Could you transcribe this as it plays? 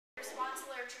on to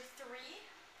literature 3,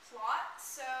 plot.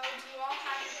 So do you all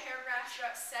have your paragraphs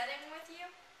about setting with you?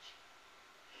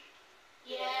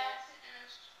 Yeah.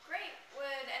 Great.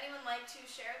 Would anyone like to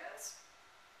share those?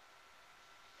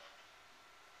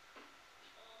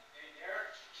 Hey,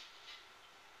 Derek.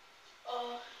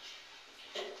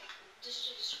 Just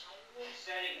to describe it.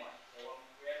 Setting one. So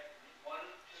we have 1,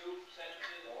 2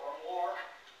 sentences or more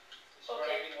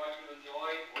describing what you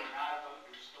enjoy or not about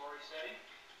your story setting.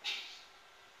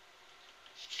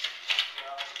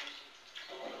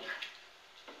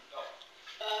 Go.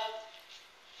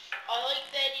 I like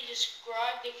that he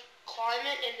described the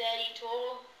climate and that he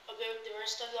told about the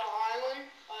rest of the island.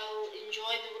 I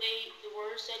enjoyed the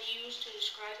words that he used to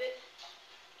describe it.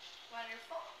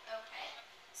 Wonderful. Okay.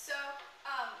 So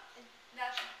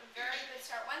that's a very good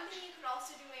start. One thing you could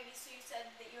also do, maybe, so you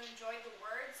said that you enjoyed the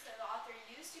words that the author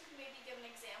used. You could maybe give an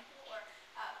example or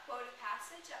quote a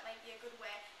passage. That might be a good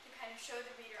way to kind of show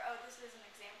the reader, oh, this is an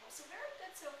example. So very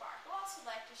good so far. Who else would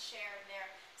like to share their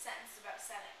sentence about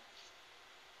setting?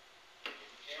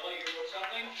 Kayla, you wrote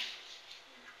something?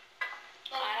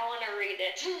 I don't want to read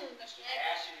it. I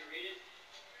asked you to read it.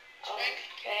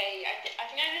 Okay, I think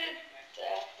I did it.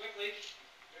 Quickly.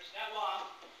 There's not long.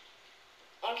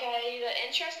 Okay, the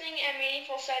interesting and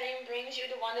meaningful setting brings you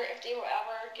to wonder if they will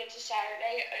ever get to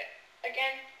Saturday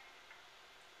again.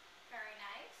 Very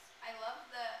nice. I love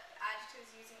the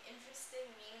adjectives using interesting,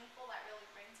 meaningful. That really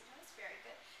brings it home. It's very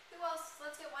good. Who else?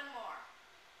 Let's get one more.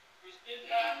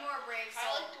 One more brave soul.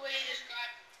 I like the way he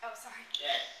described. Oh, sorry.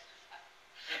 Yes.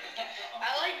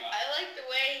 I like the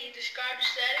way he described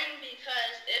setting,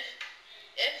 because if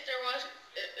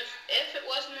it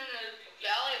wasn't in the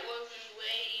valley, it would have been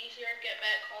way easier to get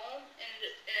back home, and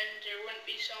there wouldn't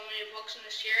be so many books in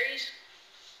the series.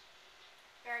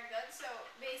 Very good. So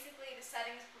basically the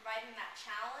setting is providing that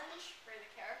challenge for the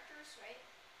characters, right?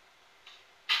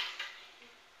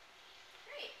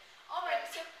 Great. All right.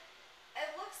 So it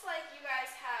looks like you guys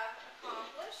have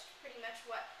accomplished pretty much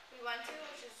what we went to,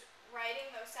 which is writing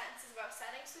those sentences about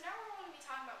setting. So now we're going to be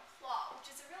talking about plot, which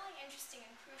is a really interesting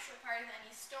and crucial part of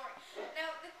any story.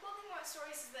 Now, the cool thing about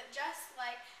stories is that just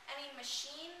like any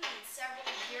machine needs several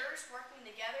gears working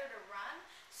together to run,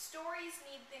 stories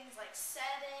need things like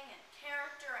setting and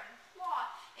character and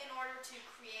plot in order to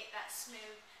create that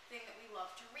smooth thing that we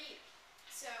love to read.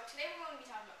 So today we're going to be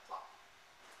talking about plot.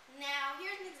 Now,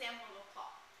 here's an example of a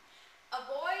plot. A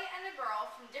boy and a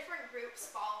girl from different groups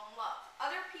fall in love.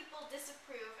 Other people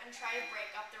disapprove and try to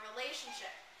break up the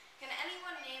relationship. Can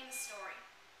anyone name the story?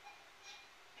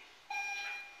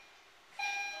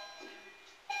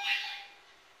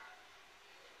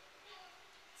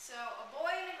 So, a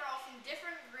boy and a girl from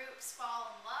different groups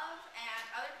fall in love and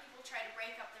other people try to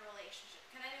break up the relationship.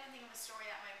 Can anyone think of a story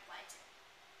that might apply to?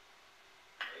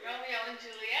 Romeo and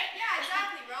Juliet? Yeah,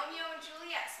 exactly. Romeo and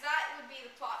Juliet. So that would be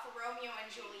the plot for Romeo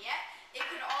and Juliet. It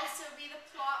could also be the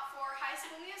plot for High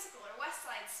School Musical or West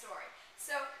Side Story.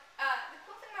 So the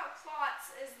cool thing about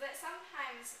plots is that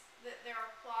sometimes there are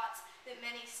plots that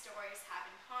many stories have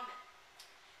in common.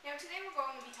 Now today we're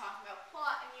going to be talking about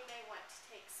plot, and you may want to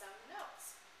take some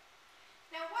notes.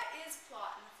 Now, what is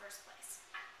plot in the first place?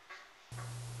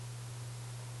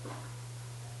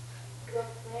 The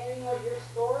planning of your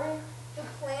story? The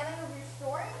planning of your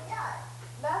story? Yeah,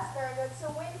 that's very good.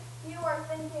 So when you are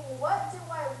thinking, what do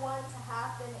I want to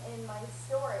happen in my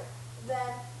story,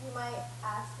 then you might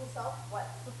ask yourself,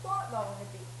 what's the plot going to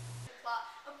be?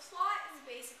 A plot is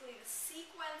basically the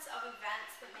sequence of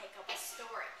events that make up a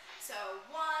story. So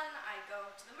 1, I go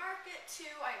to the market. 2,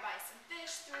 I buy some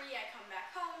fish. 3, I come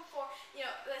back home. 4,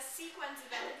 the sequence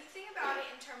event. If you think about it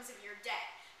in terms of your day,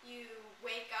 you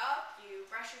wake up, you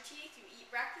brush your teeth, you eat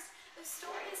breakfast. The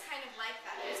story is kind of like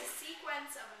that. There's a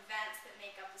sequence of events that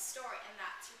make up the story, and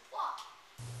that's your plot.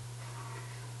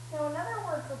 Now, another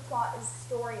word for plot is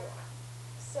storyline.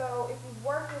 So if you've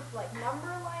worked with like number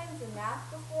lines in math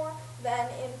before, then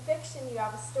in fiction you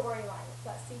have a storyline. It's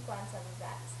that sequence of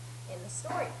events in the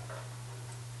story.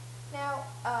 Now,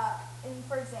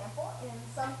 for example, in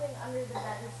Something Under the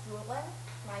Bed is Drooling,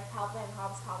 my Calvin and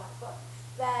Hobbes comic book,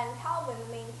 then Calvin,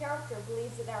 the main character,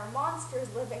 believes that there are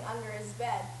monsters living under his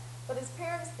bed, but his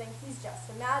parents think he's just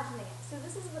imagining it. So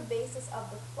this is the basis of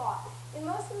the plot. In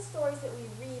most of the stories that we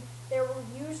read, there will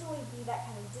usually be that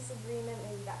kind of disagreement,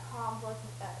 maybe that conflict,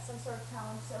 some sort of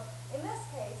challenge. So in this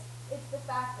case, it's the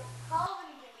fact that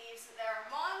Calvin believes that there are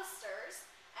monsters,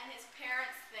 and his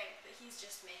parents think that he's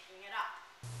just making it up.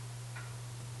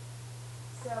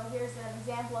 So here's an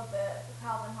example of the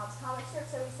Calvin Hobbes comic strip.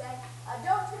 So we say,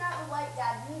 don't turn out the light,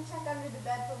 Dad. You need to check under the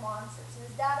bed for monsters. And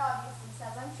his dad obviously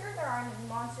says, I'm sure there aren't any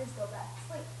monsters. Go back to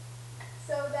sleep.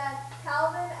 So then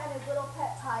Calvin and his little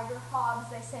pet tiger, Hobbs,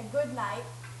 they say goodnight,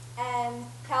 and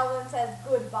Calvin says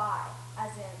goodbye,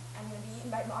 as in, I'm going to be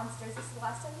eaten by monsters. This is the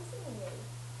last time you see me, maybe.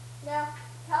 Now,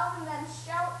 Calvin then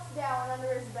shouts down under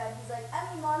his bed. He's like,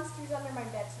 any monsters under my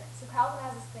bed tonight? So Calvin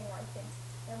has this thing where he thinks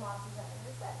there are monsters under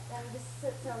his bed. And he just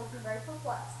sits there looking very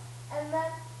perplexed. And then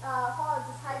Hobbs,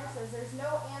 the tiger, says, there's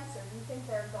no answer. Do you think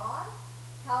they're gone?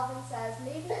 Calvin says,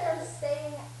 maybe they're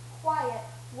staying quiet.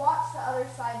 Watch the other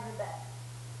side of the bed.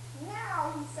 Now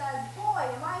he says, boy,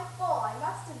 am I full. I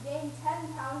must have gained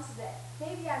 10 pounds today.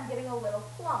 Maybe I'm getting a little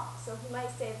plump. So he might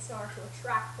say this in order to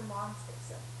attract the monster.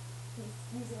 So he's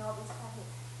using all these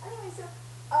techniques. Anyway, so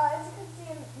as you can see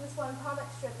in this one comic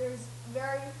strip, there's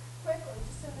very quickly,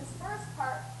 just in this first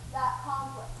part, that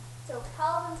conflict. So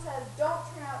Calvin says, don't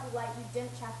turn out the light. You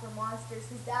didn't check for monsters.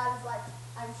 His dad is like,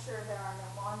 I'm sure there are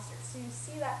no monsters. So you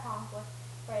see that conflict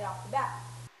right off the bat.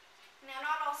 Now,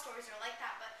 not all stories are like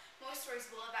that, but most stories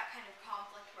will have that kind of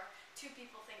conflict where two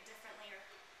people think differently, or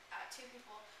two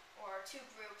people, or two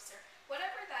groups, or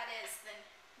whatever that is, then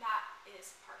that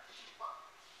is part of the book.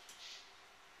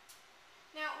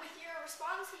 Now, with your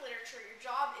response to literature, your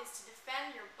job is to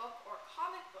defend your book or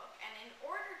comic book, and in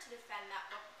order to defend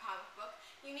that book or comic book,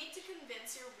 you need to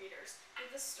convince your readers that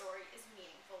the story is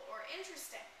meaningful or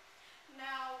interesting.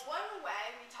 Now, one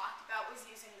way we talked about was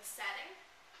using the setting,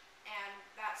 and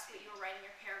that's what you were writing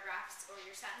your paragraphs or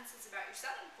your sentences about your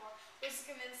setting for, was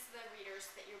to convince the readers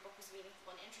that your book was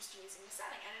meaningful and interesting using the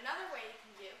setting. And another way you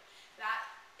can do that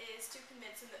is to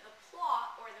convince them that the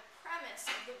plot or the premise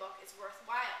of the book is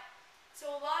worthwhile. So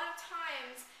a lot of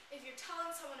times, if you're telling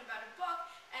someone about a book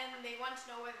and they want to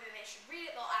know whether they should read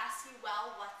it, they'll ask you,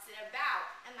 well, what's it about?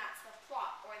 And that's the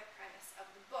plot or the premise of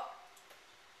the book.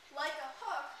 Like a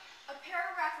hook, a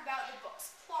paragraph about the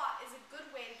book's plot is a good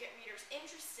way to get readers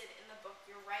interested in the book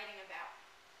you're writing about.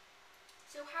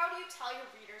 So how do you tell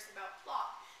your readers about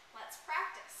plot? Let's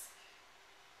practice.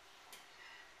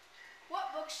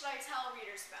 What book should I tell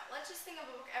readers about? Let's just think of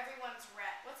a book everyone's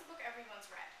read. What's a book everyone's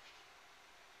read?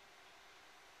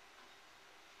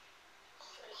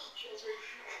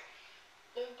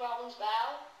 Luke Baldwin's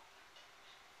Vow.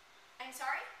 I'm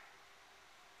sorry?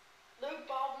 Luke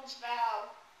Baldwin's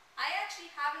Vow. I actually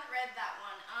haven't read that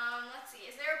one. Let's see.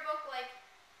 Is there a book like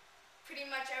pretty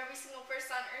much every single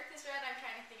person on earth has read? I'm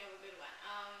trying to think of a good one.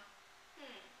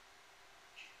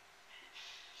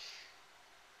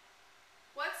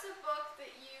 What's a book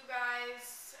that you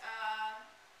guys,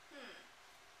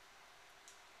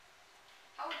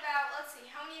 how about, let's see,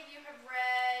 how many of you have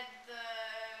read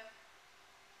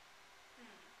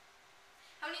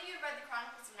how many of you have read the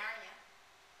Chronicles of Narnia?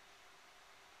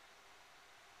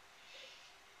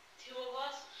 Two of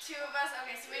us. Two of us?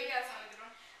 Okay, so maybe that's not a good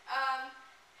one.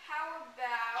 How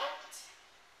about,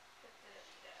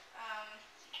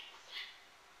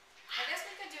 I guess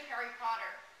we could do Harry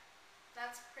Potter.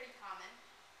 That's pretty common.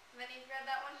 Have any of you read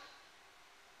that one?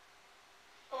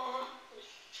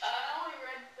 I only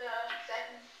read the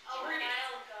second. I'll read it.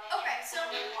 Okay, so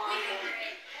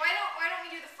why don't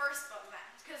we do the first book then?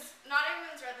 Because not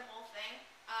everyone's read the whole thing.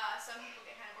 Some people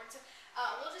get kind of bored. So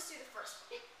we'll just do the first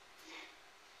book,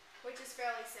 which is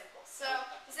fairly simple. So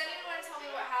does anyone want to tell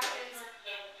me what happens?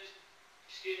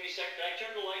 Excuse me a second. Can I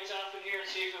turn the lights off in here and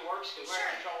see if it works? Because we're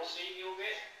having trouble seeing you a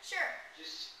bit. Sure.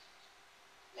 Is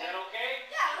that okay?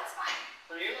 Yeah, that's fine.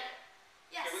 For you?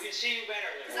 Yes. Okay, we can see you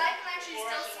better there. Because I can actually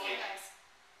still see you guys.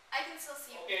 I can still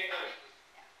see you. Okay, good.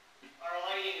 Yeah. Our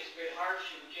lighting is a bit harsh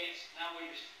and we can't, now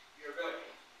you're good.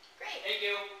 Great. Thank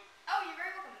you. Oh, you're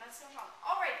very welcome. That's no problem.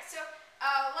 Alright, so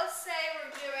let's say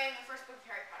we're doing the first book of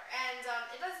Harry Potter. And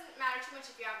it doesn't matter too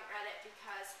much if you haven't read it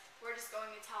because we're just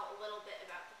going to tell a little bit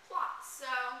about the plot. So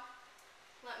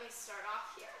let me start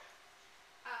off here.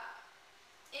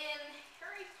 In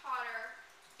Harry Potter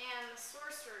and the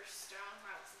Sorcerer's Stone,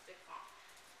 wow, this is a big font.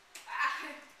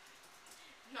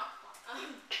 Not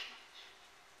font.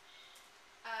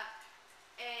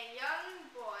 A young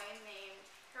boy named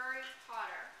Harry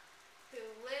Potter who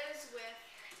lives with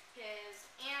his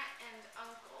aunt and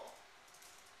uncle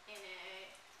in a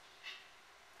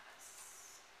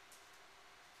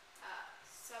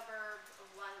suburb of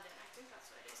London. I think that's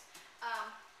what it is.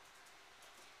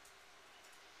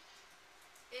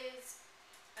 Is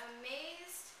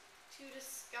amazed to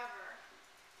discover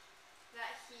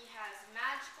that he has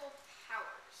magical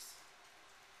powers.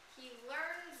 He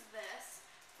learns this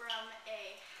from a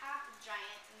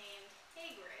half-giant named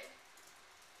Hagrid,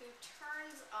 who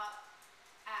turns up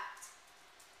at,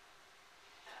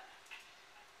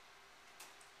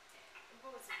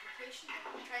 what was it, vacation?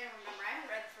 I'm trying to remember. I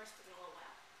haven't read the first book in a little while.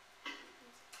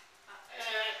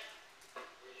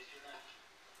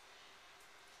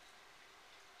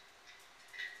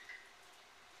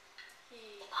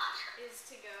 he is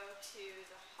to go to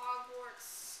the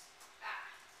Hogwarts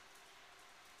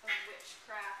of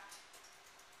witchcraft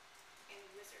and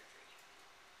wizardry.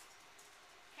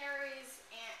 Harry's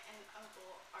aunt and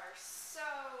uncle are so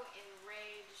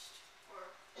enraged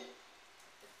or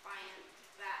defiant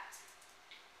that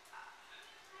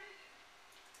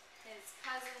his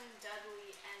cousin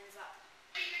Dudley ends up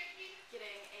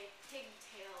getting a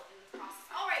pigtail in the process.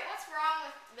 Alright, what's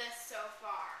wrong with this so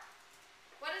far?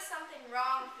 What is something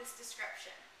wrong with this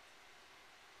description?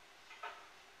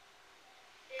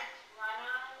 It's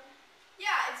run-on.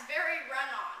 Yeah, it's very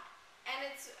run-on. And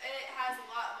it has a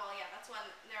lot, well yeah, that's when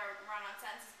there are run-on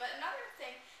sentences. But another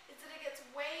thing is that it gets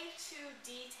way too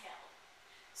detailed.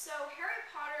 So Harry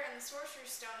Potter and the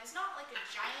Sorcerer's Stone is not like a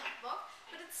giant book,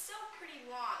 but it's still pretty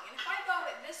long. And if I go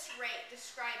at this rate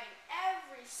describing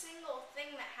every single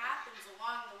thing that happens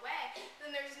along the way,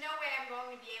 then there's no way I'm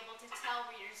going to be able to tell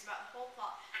readers about the whole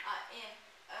plot in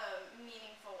a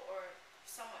meaningful or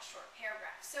somewhat short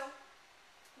paragraph. So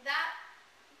that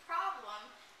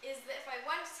problem is that if I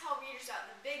want to tell readers about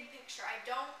the big picture, I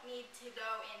don't need to go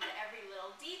into every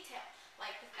little detail,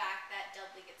 like the fact that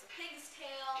Dudley gets a pig's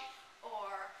tail,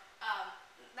 or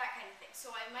that kind of thing.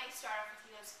 So I might start off with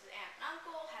he goes to his aunt and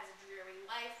uncle, has a dreary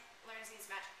life, learns these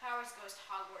magical powers, goes to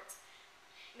Hogwarts.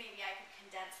 Maybe I could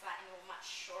condense that into a much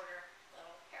shorter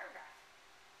little paragraph.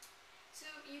 So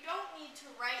you don't need to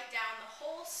write down the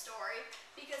whole story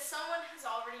because someone has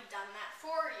already done that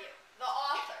for you, the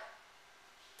author.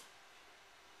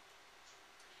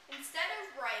 Instead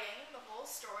of writing the whole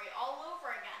story all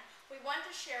over again, we want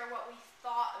to share what we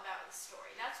thought about the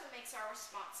story. That's what makes our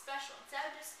response special.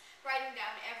 Instead of just writing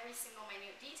down every single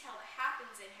minute detail that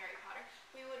happens in Harry Potter,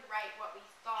 we would write what we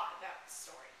thought about the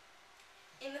story.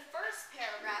 In the first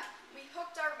paragraph, we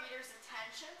hooked our readers'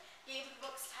 attention, gave the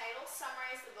book's title,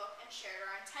 summarized the book, and shared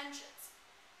our intentions.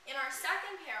 In our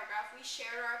second paragraph, we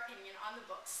shared our opinion on the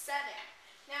book's setting.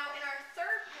 Now, in our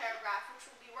third paragraph, which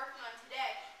we'll be working on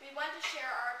today, we want to share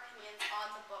our opinions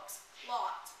on the book's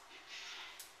plot.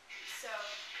 So,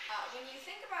 when you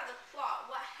think about the plot,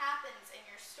 what happens in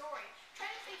your story, try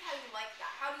to think how you like that.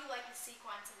 How do you like the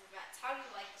sequence of events? How do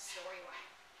you like the storyline?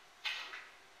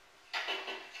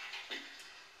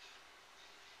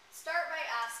 Start by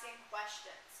asking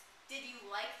questions. Did you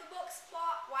like the book's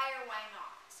plot? Why or why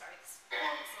not? Sorry, this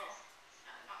little,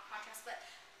 not contrast, but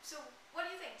so what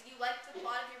do you think? Did you like the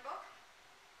plot of your book?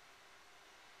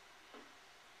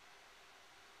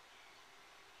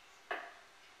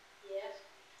 Yes.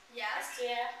 Yes?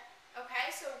 Yeah.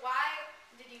 Okay, so why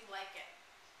did you like it?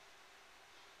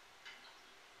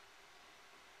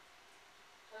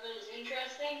 Well, it was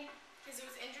interesting. Because it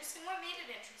was interesting. What made it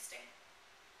interesting?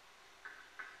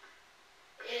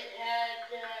 It had,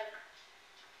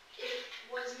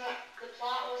 the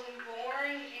plot wasn't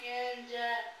boring, and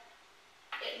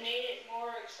it made it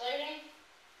more exciting.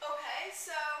 Okay,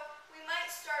 so we might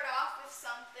start off with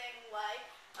something like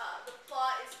the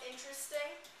plot is interesting,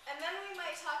 and then we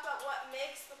might talk about what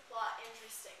makes the plot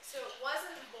interesting. So it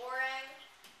wasn't boring,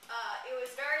 it was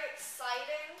very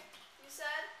exciting, you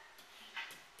said?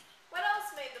 What else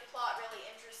made the plot really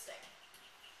interesting?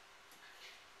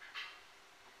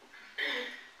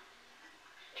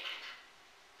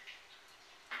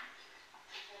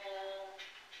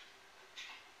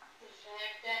 The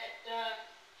fact that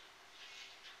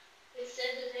it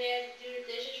said that they had to do the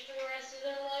dishes for the rest of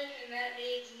their life, and that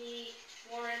made me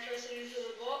more interested into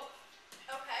the book.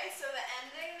 Okay, so the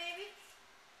ending maybe?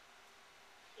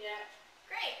 Yeah.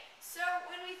 Great. So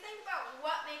when we think about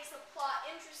what makes a plot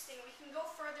interesting, we can go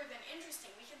further than interesting.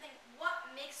 We can think, what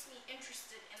makes me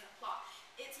interested in the plot?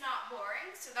 It's not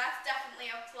boring, so that's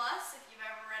definitely a plus. If you've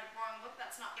ever read a boring book,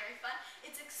 that's not very fun.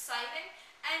 It's exciting,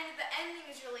 and the ending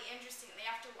is really interesting. They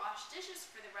have to wash dishes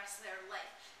for the rest of their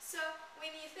life. So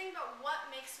when you think about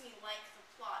what makes me like the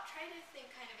plot, try to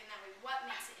think kind of in that way. What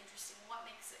makes it interesting? What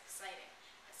makes it exciting?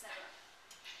 Etc.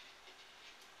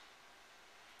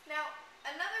 Now,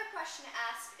 another question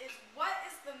asked is, what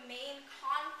is the main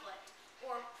conflict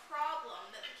or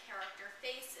problem that the character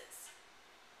faces?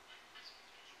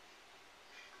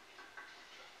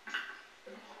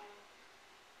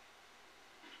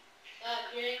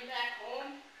 Getting back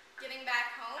home. Getting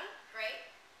back home, great.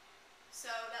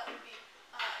 So that would be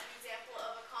an example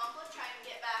of a conflict, trying to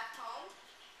get back home.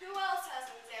 Who else has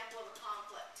an example of a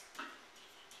conflict?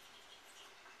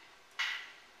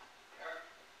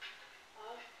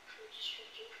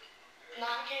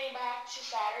 Not getting back to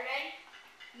Saturday.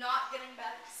 Not getting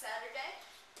back to Saturday.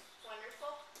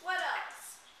 Wonderful. What else?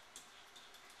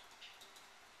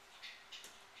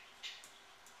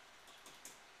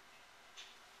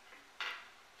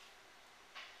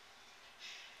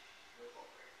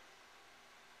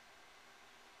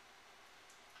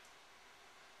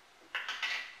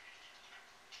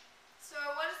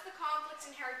 conflicts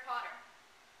in Harry Potter?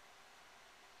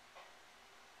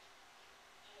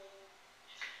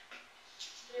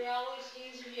 There always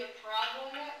seems to be a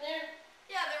problem out there.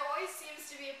 Yeah, there always seems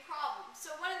to be a problem.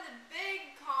 So one of the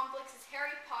big conflicts is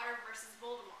Harry Potter versus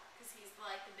Voldemort, because he's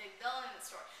like the big villain in the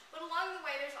story. But along the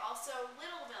way, there's also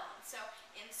little villains. So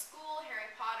in school, Harry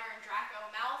Potter and Draco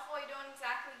Malfoy don't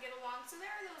exactly get along. So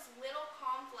there are those little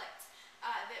conflicts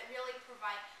that really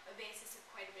provide a basis of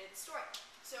quite a bit of the story.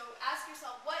 So ask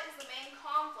yourself, what is the main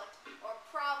conflict or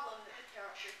problem that the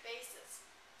character faces?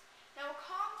 Now, a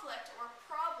conflict or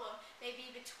problem may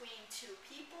be between two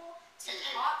people, two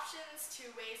options, two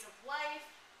ways of life,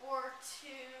 or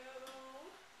two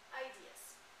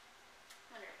ideas.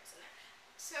 Wonder if it's in there.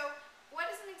 So,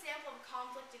 what is an example of a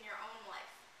conflict in your own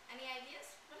life? Any ideas?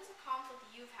 What is a conflict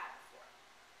you've had before?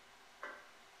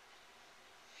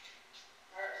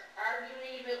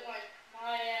 Arguing about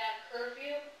my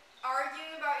curfew.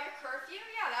 Arguing about your curfew?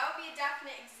 Yeah, that would be a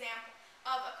definite example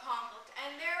of a conflict.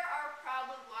 And there are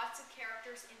probably lots of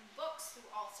characters in books who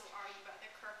also argue about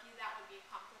their curfew. That would be a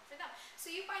conflict for them.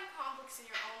 So you find conflicts in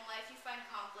your own life, you find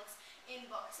conflicts in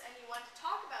books, and you want to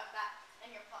talk about that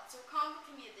in your plot. So a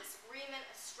conflict can be a disagreement,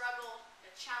 a struggle,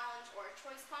 a challenge, or a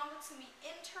choice. Conflicts can be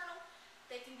internal,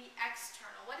 they can be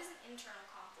external. What is an internal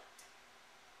conflict?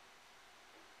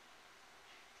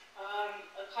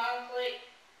 A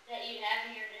conflict that you have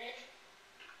in your head.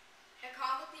 A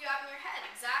conflict that you have in your head,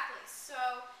 exactly. So,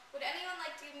 would anyone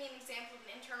like to give me an example of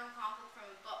an internal conflict from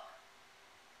a book?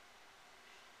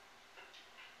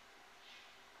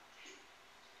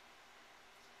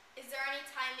 Is there any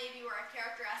time maybe where a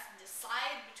character has to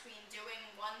decide between doing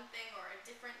one thing or a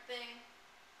different thing?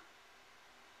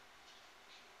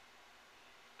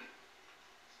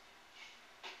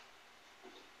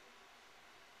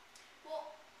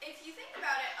 Well, if you think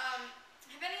about it,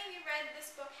 have any of you read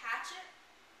this book, Hatchet?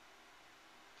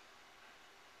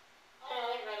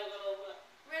 I read a little bit.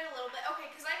 Read a little bit. Okay,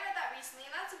 because I read that recently,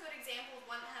 and that's a good example of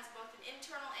one that has both an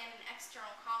internal and an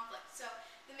external conflict. So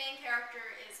the main character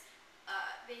is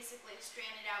basically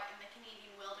stranded out in the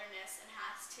Canadian wilderness and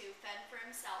has to fend for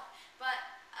himself.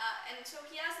 And so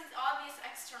he has these obvious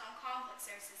external conflicts.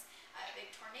 There's this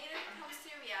big tornado that comes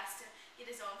through. He has to get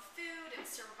his own food and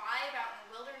survive out in the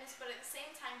wilderness. But at the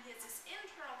same time, he has this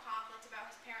internal conflict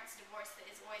about his parents' divorce that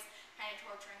is always kind of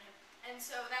torturing him. And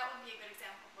so that would be a good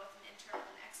example of both an internal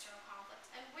and external conflict.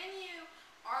 And when you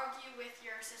argue with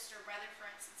your sister or brother, for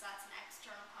instance, that's an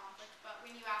external conflict. But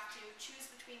when you have to choose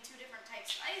between two different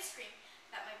types of ice cream,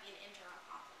 that might be an internal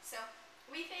conflict. So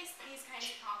we face these kinds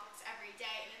of conflicts every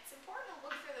day, and it's important to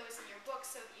look for those in your book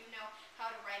so that you know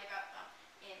how to write about them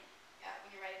when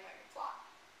you're writing about your plot.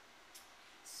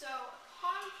 So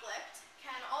conflict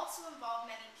can also involve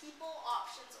many people,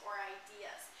 options, or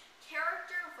ideas.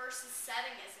 Character versus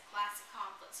setting is a classic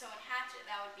conflict. So in Hatchet,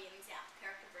 that would be an example.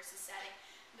 Character versus setting.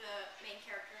 The main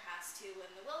character has to live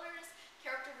in the wilderness.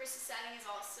 Character versus setting is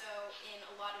also in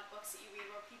a lot of books that you read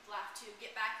where people have to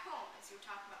get back home, as you were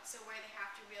talking about. So where they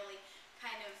have to really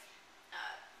kind of,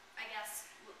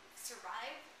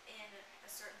 survive in a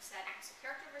certain setting. So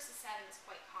character versus setting is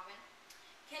quite common.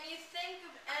 Can you think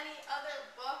of any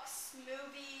other books,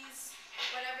 movies,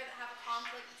 whatever that have a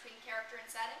conflict between character and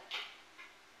setting?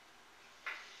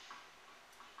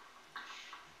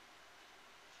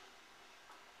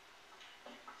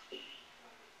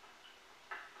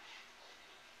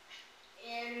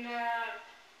 In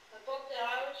the book that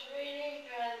I was reading,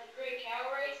 The Great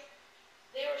Cow Race,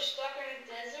 they were stuck in a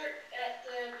desert at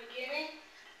the beginning,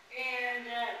 and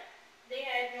they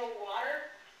had no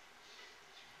water.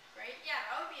 Right? Yeah,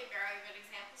 that would be a very good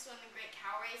example. So in the Great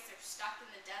Cow Race, they're stuck in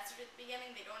the desert at the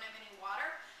beginning. They don't have any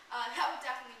water. That would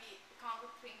definitely be a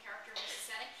conflict between character versus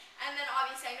setting. And then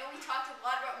obviously, I know we talked a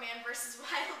lot about Man versus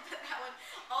Wild, but that would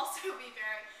also be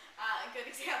very a good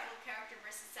example of character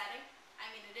versus setting. I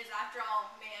mean, it is, after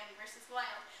all, Man versus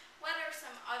Wild. What are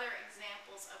some other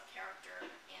examples of character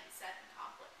and setting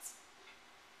conflicts?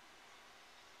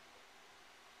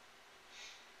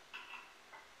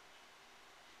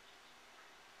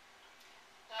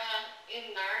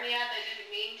 In Narnia, they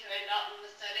didn't mean to end up in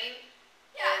the setting.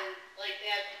 Yeah. And, like, they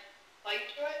had to fight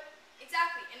to it.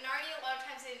 Exactly. In Narnia, a lot of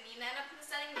times they didn't mean to end up in the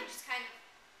setting. They just kind of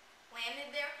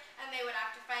landed there, and they would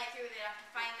have to fight through. They'd have to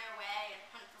find their way and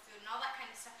hunt for food and all that kind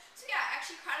of stuff. So yeah,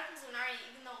 actually, Chronicles of Narnia,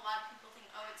 even though a lot of people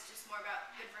think, oh, it's just more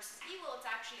about good versus evil, it's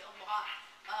actually a lot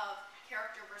of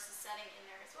character versus setting in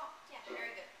there as well. Yeah,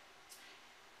 very good.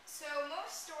 So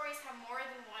most stories have more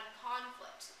than one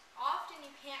conflict. Often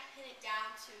you can't pin it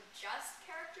down to just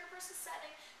character versus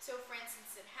setting. So for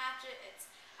instance, in Hatchet, it's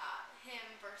him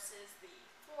versus the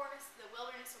forest, the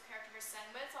wilderness, or character versus setting,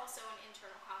 but it's also an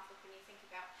internal conflict when you think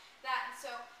about that. And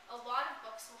so a lot of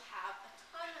books will have a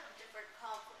ton of different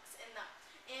conflicts in them.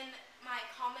 In my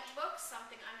comic book,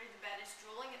 Something Under the Bed is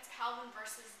Drooling, it's Calvin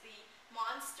versus the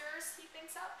monsters he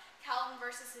thinks up. Calvin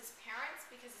versus his parents,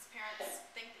 because his parents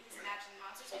think that he's imagining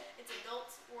monsters. It's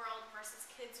adult world versus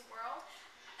kids world.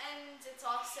 And it's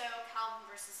also Calvin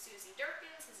versus Susie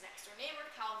Durkins, his next door neighbor.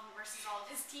 Calvin versus all of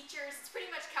his teachers. It's pretty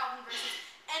much Calvin versus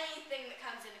anything that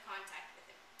comes into contact with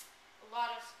him. A lot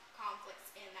of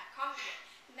conflicts in that comic book.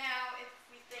 Now, if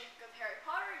we think of Harry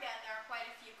Potter again, there are quite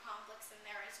a few conflicts in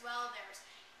there as well. There's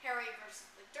Harry versus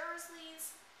the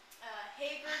Dursleys,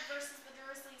 Hagrid versus the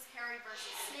Dursleys, Harry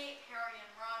versus Snape, Harry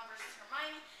and Ron versus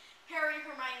Hermione, Harry,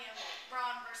 Hermione, and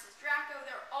Ron versus Draco.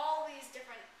 There are all these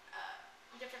different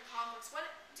conflicts. What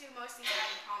do most of these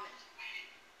have in common?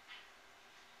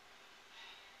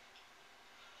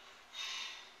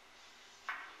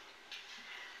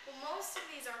 Well, most of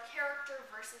these are character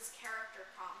versus character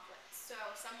conflicts. So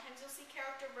sometimes you'll see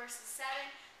character versus setting,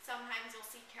 sometimes you'll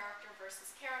see character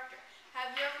versus character.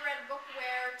 Have you ever read a book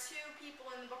where two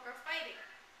people in the book are fighting?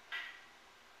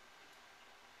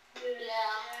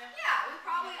 Yeah. Yeah, we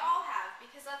probably all have,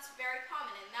 because that's very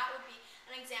common, and that would be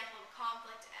an example of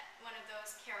conflict, one of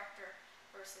those character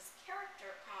versus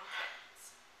character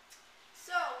conflicts.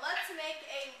 So let's make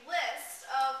a list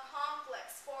of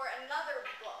conflicts for another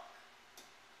book.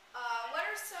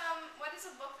 What is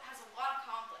a book that has a lot of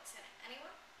conflicts in it?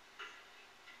 Anyone?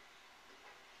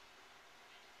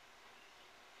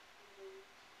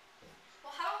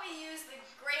 Well, how about we use the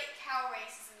Great Cow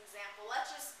Race as an example?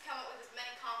 Let's just come up with as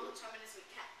many conflicts from it as we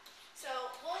can. So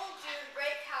we'll do the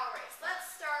Great Cow Race. Let's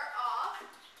start off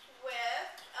with,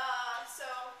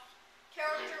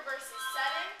 character versus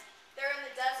setting. They're in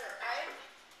the desert, right?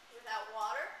 Without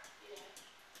water.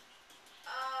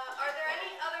 Are there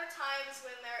any other times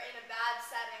when they're in a bad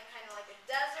setting, kind of like a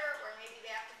desert, where maybe they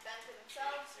have to fend for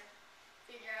themselves or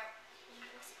figure out?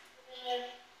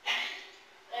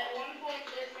 At one point,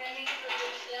 they're fending for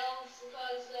themselves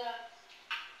because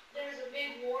there's a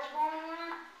big war going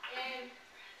on, and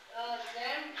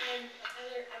them and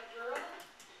a girl,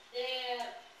 they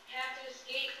have to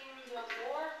escape from the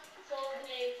war, so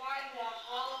they find a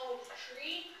hollow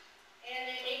tree, and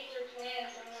they make their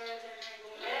plans on where they're going to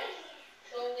go next.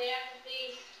 So they have to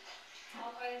face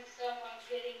all kinds of stuff on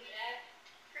getting back.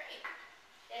 Great.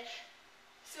 That's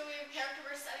So we have character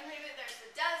versus setting. Maybe there's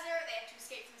the desert. They have to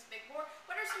escape from this big war.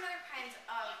 What are some other kinds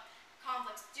of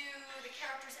conflicts? Do the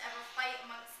characters ever fight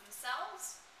amongst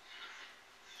themselves?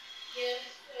 yes,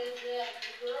 the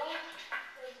girl,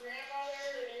 her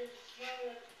grandmother is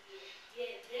going to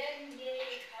get dead and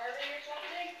get carving or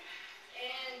something,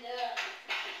 and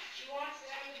she wants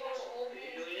them to go to Old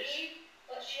Man's Cave,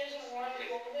 but she doesn't want to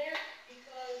go there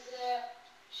because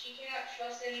she cannot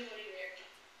trust anybody there.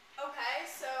 Okay,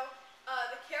 so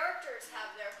the characters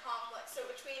have their conflicts. So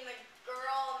between the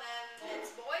girl and then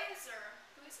its boys, or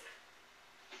who is it?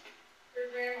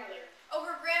 Her grandmother. Oh,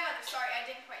 her grandmother. Sorry, I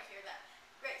didn't quite hear that.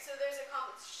 Great, so there's a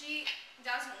conflict. She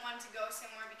doesn't want to go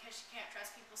somewhere because she can't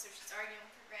trust people, so she's arguing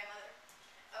with her grandmother.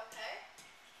 Okay,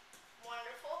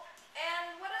 wonderful.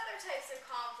 And what other types of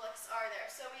conflicts are there?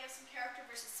 So we have some character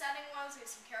versus setting ones, we have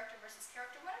some character versus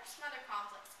character. What are some other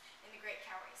conflicts in the Great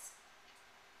Cow Race?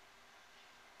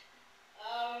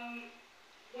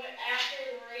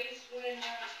 After the race, when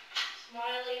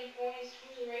Smiley and Pony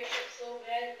screw the race up so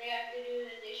bad that they have to do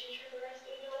the dishes for the rest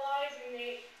of their lives, and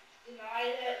they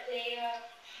deny that they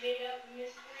made up a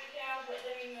mystery cow, but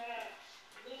then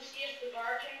Lucius, the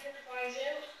bartender, finds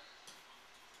out.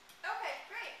 Okay,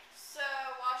 great. So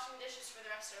washing dishes for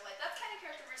the rest of their life. That's kind of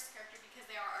character versus character because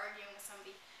they are arguing with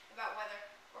somebody about whether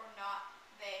or not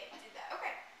they did that.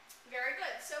 Okay, very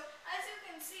good. So as you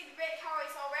can see, the Great Cow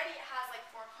Race already has like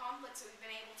 4 conflicts that we've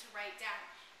been able to write down.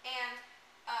 And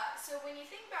so when you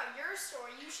think about your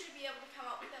story, you should be able to come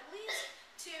up with at least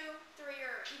 2, 3,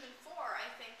 or even 4, I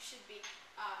think should be.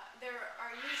 There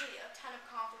are usually a ton of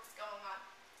conflicts going on.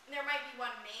 There might be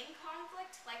one main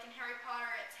conflict, like in Harry Potter,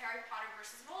 it's Harry Potter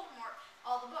versus Voldemort,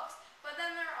 all the books. But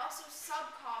then there are also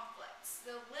sub-conflicts,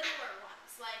 the littler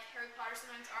ones, like Harry Potter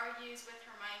sometimes argues with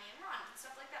Hermione and Ron and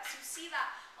stuff like that. So you see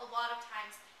that a lot of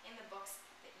times in the books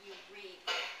that you read.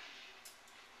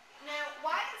 Now,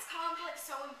 why is conflict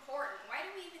so important? Why do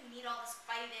we even need all this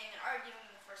fighting and arguing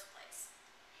in the first place?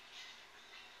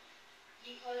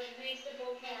 Because it makes the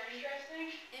book more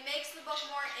interesting. It makes the book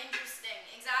more interesting,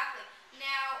 exactly.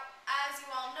 Now, as you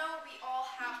all know, we all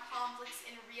have conflicts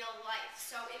in real life,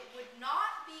 so it would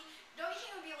not be, don't you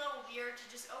think it would be a little weird to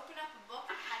just open up a book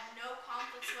that had no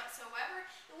conflicts whatsoever?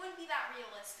 It wouldn't be that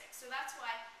realistic. So that's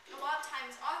why a lot of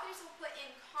times authors will put in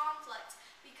conflict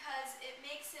because it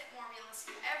makes it more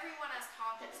realistic. Everyone has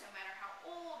conflicts no matter how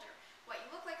old or what you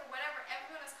look like or whatever.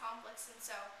 Everyone has conflicts, and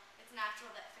so it's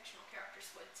natural that fictional characters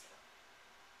would too.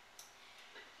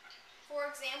 For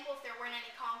example, if there weren't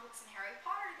any conflicts in Harry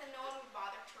Potter, then no one would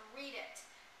bother to read it.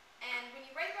 And when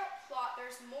you write about plot,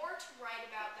 there's more to write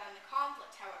about than the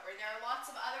conflict, however. There are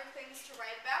lots of other things to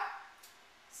write about.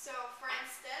 So, for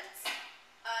instance,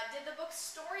 did the book's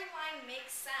storyline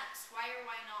make sense? Why or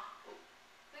why not?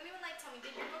 Would anyone like to tell me,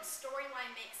 did your book's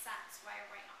storyline make sense? Why or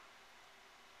why not?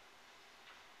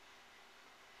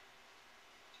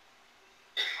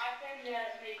 I think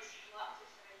that makes lots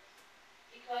of sense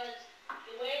because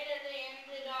the way that they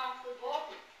ended off the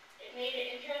book, it made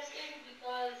it interesting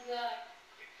because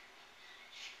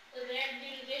they had to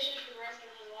do the dishes for the rest of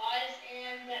their lives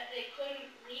and that they couldn't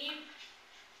leave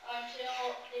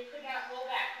until they could not go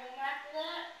back home after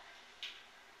that.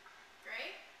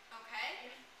 Great.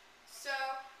 Okay. So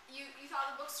you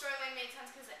thought the book storyline made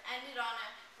sense because it ended on a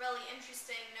really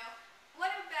interesting note.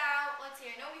 What about, let's see,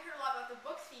 I know we heard a lot about the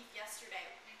book thief yesterday.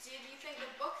 Did you think the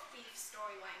book thief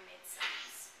storyline made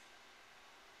sense?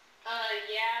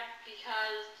 Yeah,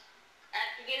 because at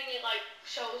the beginning it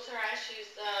shows her as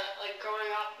she's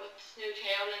growing up with this new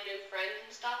town and new friends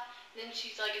and stuff. And then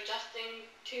she's adjusting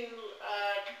to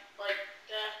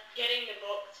getting the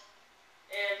books,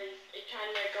 and it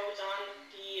kind of goes on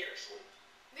the years.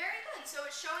 Very good. So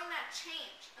it's showing that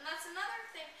change, and that's another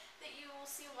thing that you will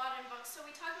see a lot in books. So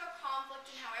we talked about conflict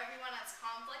and how everyone has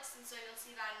conflicts, and so you'll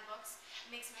see that in books.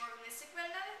 It makes it more realistic. But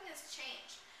another thing is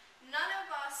change. None of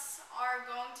us are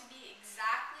going to be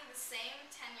exactly the same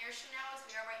 10 years from now as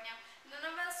we are right now.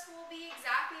 None of us will be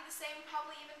exactly the same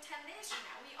probably even 10 days from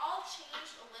now. We all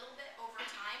change a little bit over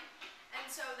time, and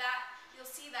so that you'll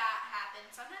see that happen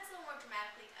sometimes a little more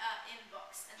dramatically in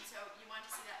books, and so you want to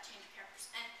see that change of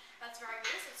characters, and that's very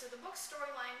realistic. So the book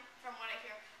storyline, from what I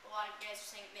hear, a lot of you guys are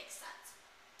saying it makes sense.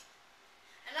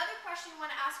 Another question you want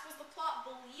to ask, was the plot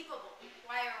believable?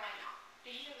 Why or why not?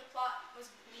 Did you think the plot was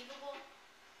believable?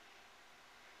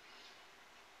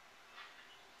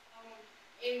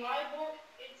 In my book,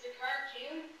 it's a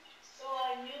cartoon, so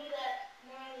I knew that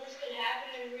none of this could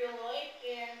happen in real life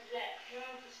and that none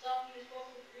of the stuff in this book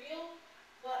was real.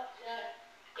 But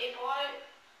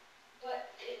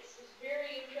it's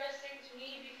very interesting to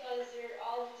me because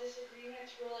all the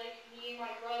disagreements were me and my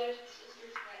brothers and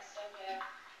sisters and that stuff.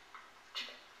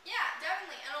 Yeah,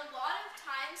 definitely. And a lot of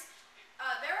times,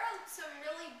 there are some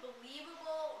really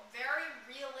believable, very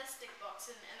realistic books,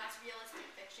 and that's realistic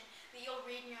fiction, that you'll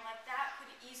read and you're like, that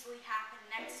could easily happen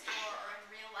next door or in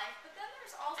real life. But then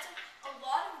there's also a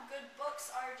lot of good books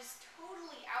are just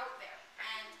totally out there.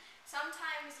 And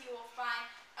sometimes you will find,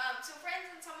 so for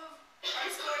instance, some of our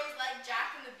stories like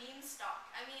Jack and the Beanstalk.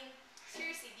 I mean,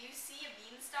 seriously, do you see a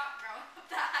beanstalk growing up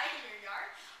that high in your yard?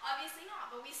 Obviously not,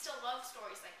 but we still love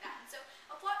stories like that. And so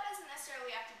a plot doesn't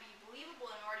necessarily have to be believable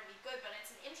in order to be good, but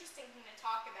it's an interesting thing to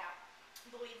talk about,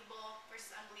 believable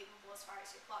versus unbelievable as far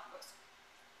as your plot goes.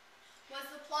 Was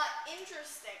the plot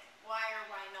interesting? Why or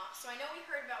why not? So I know we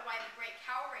heard about why the Great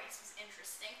Cow Race was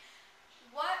interesting.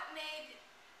 Are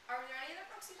there any other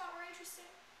books you thought were interesting?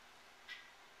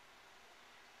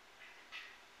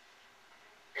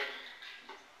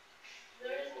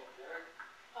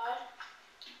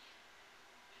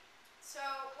 So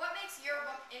what makes your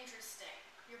book interesting?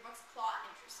 Your book's plot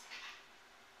interesting?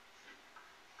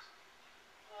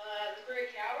 The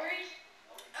Great Cow Race?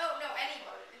 Oh, no, any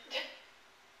book.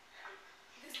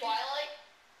 Twilight?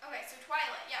 Okay, so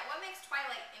Twilight. Yeah, what makes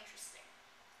Twilight interesting?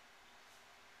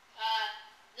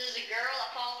 There's a girl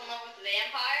that falls in love with a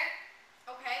vampire.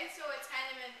 Okay, so it's kind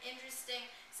of an interesting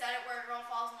setup where a girl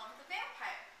falls in love with a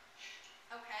vampire.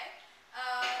 Okay.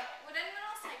 Would anyone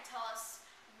else like to tell us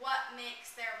what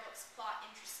makes their book's plot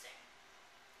interesting?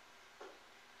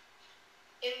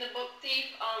 In the book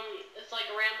thief, it's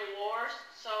around the wars,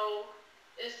 so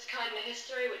it's kind of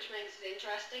history, which makes it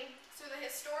interesting. So the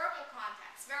historical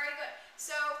context, very good.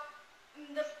 So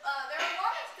there are a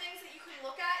lot of things that you can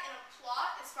look at in a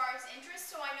plot as far as interest.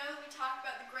 So I know that we talked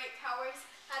about the Great Cow Race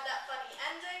had that funny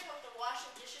ending with the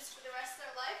washing dishes for the rest of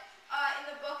their life. In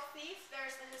the book Thief,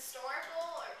 there's the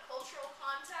historical or cultural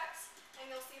context, and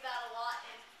you'll see that a lot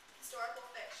in historical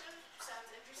fiction, which sounds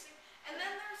interesting. And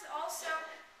then there's also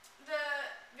the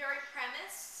very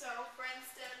premise. So for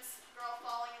instance, a girl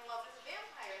falling in love with a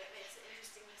vampire, that makes it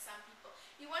interesting to some people.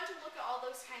 You want to look at all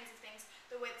those kinds of things,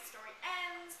 the way the story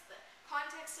ends, the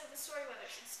context of the story, whether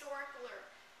it's historical or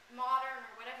modern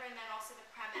or whatever, and then also the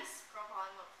premise, girl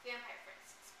falling in love with vampire, for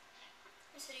instance.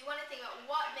 So you want to think about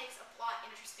what makes a plot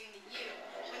interesting to you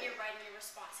when you're writing your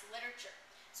response to literature.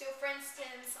 So for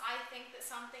instance, I think that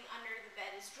something under the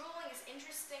bed is drooling is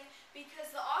interesting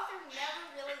because the author never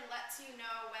really lets you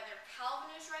know whether Calvin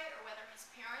is right or whether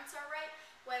his parents are right,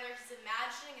 whether he's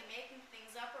imagining and making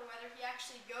things up, or whether he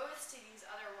actually goes to these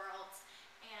other worlds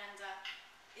and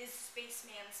is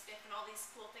spaceman spiff and all these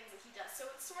cool things that he does. So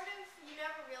it's sort of, you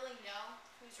never really know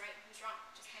who's right and who's wrong,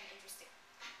 which is kind of interesting.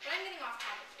 But I'm getting off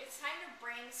topic. It's time to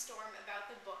brainstorm about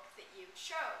the book that you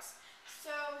chose.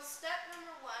 So step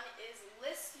number 1 is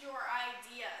list your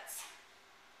ideas.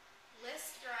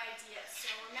 List your ideas. So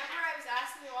remember I was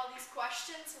asking you all these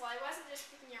questions? Well, I wasn't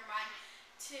just picking your mind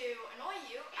to annoy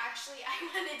you. Actually, I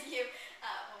wanted you,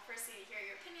 well, firstly to hear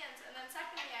your opinions, and then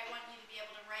secondly, I want you to be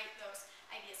able to write those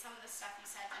ideas. Some of the stuff you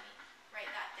said to me, write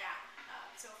that down.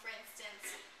 So for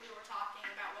instance, we were talking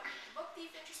about what made the book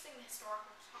thief interesting, the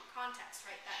historical context,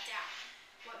 write that down.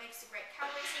 What makes a great cow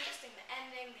race interesting, the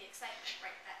ending, the excitement,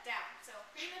 write that down. So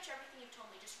pretty much everything you've told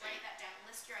me, just write that down,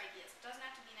 list your ideas. It doesn't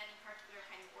have to be in any particular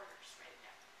kind of order, just write it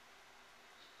down.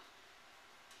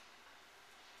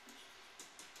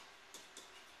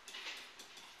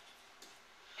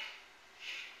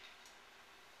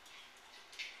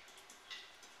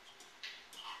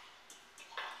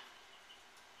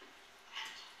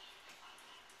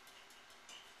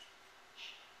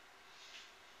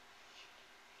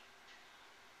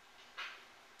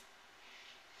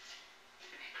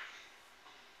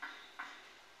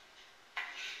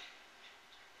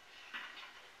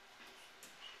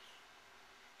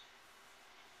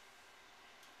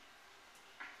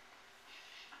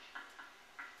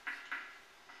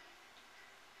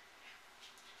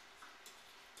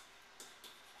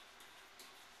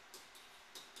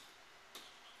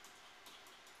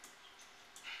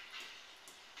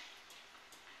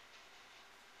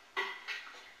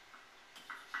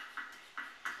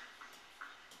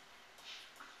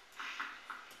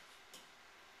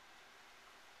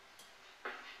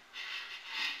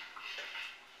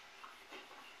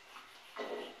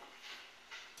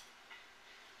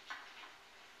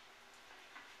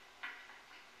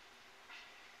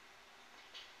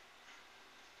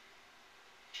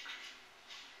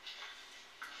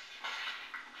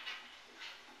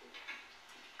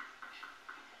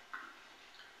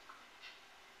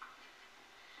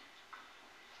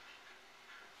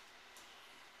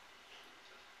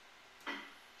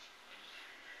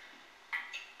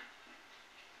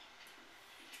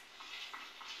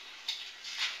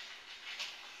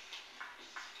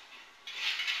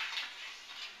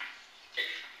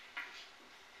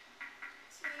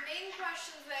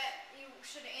 Questions that you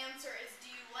should answer is, do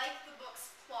you like the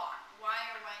book's plot? Why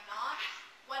or why not?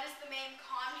 What is the main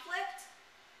conflict?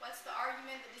 What's the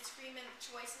argument, the disagreement, the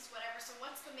choices, whatever? So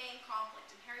what's the main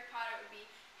conflict? In Harry Potter, it would be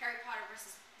Harry Potter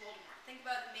versus Voldemort. Think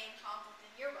about the main conflict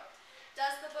in your book.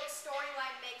 Does the book's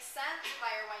storyline make sense?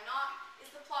 Why or why not?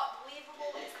 Is the plot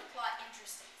believable? Is the plot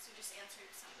interesting? So just answer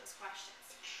some of those questions.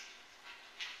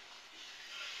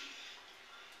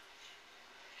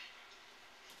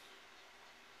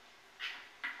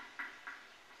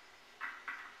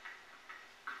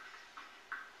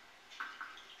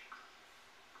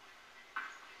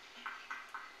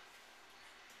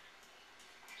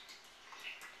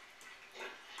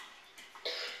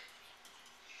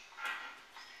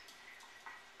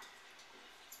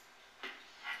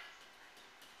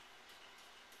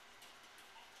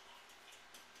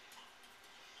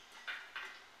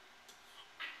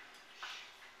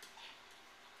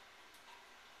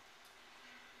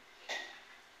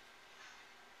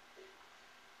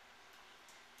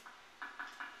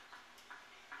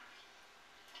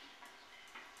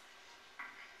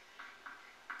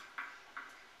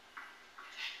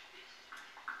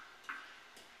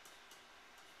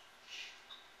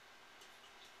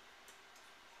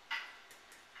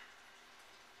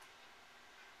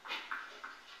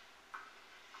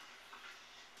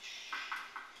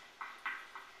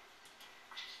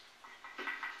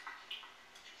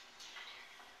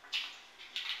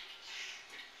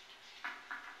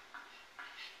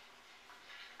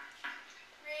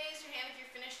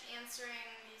 Answering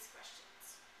these questions.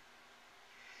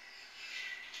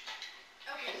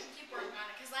 Okay, you can keep working on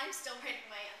it because I'm still writing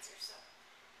my answer, so.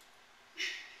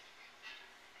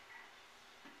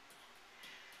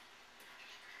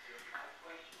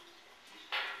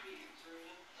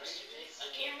 I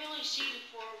can't really see the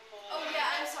form. Oh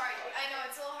yeah, I'm sorry. I know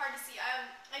it's a little hard to see.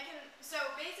 I can. So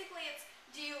basically, it's,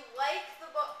 do you like the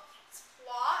book's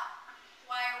plot?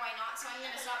 Why or why not? So I'm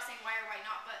going to stop saying why or why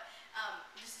not, but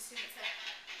Just assume it's there.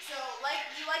 So,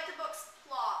 you like the book's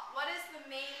plot. What is the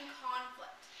main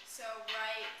conflict? So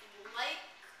write like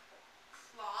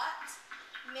plot,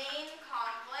 main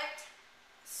conflict,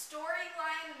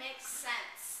 storyline makes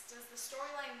sense. Does the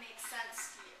storyline make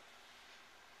sense to you?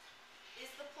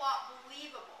 Is the plot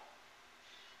believable?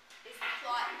 Is the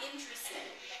plot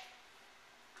interesting?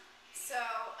 So,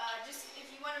 just if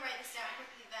you want to write this down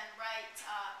quickly, then write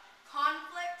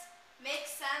conflict,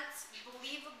 makes sense,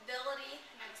 believability,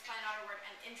 and then it's probably not a word,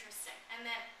 and interesting. And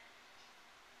then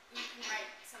you can write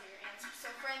some of your answers.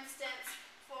 So, for instance,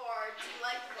 do you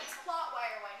like the book's plot, why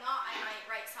or why not, I might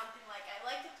write something like, I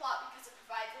like the plot because it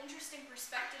provides interesting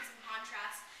perspectives and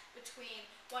contrasts between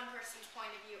one person's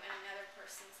point of view and another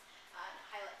person's, and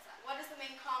highlights that. What is the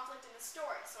main conflict in the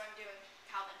story? So I'm doing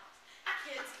Calvin House.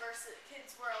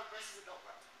 Kids world versus adult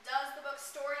world. Does the book's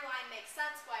storyline make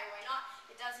sense? Why or why not?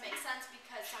 It does make sense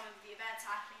because some of the events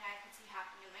happening I can see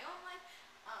happening in my own life.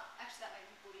 Actually, that might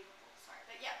be believable. Sorry,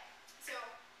 but yeah. So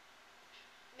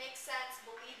makes sense,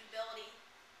 believability,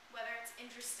 whether it's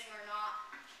interesting or not.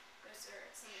 Those are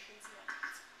some of the things you want to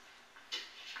answer.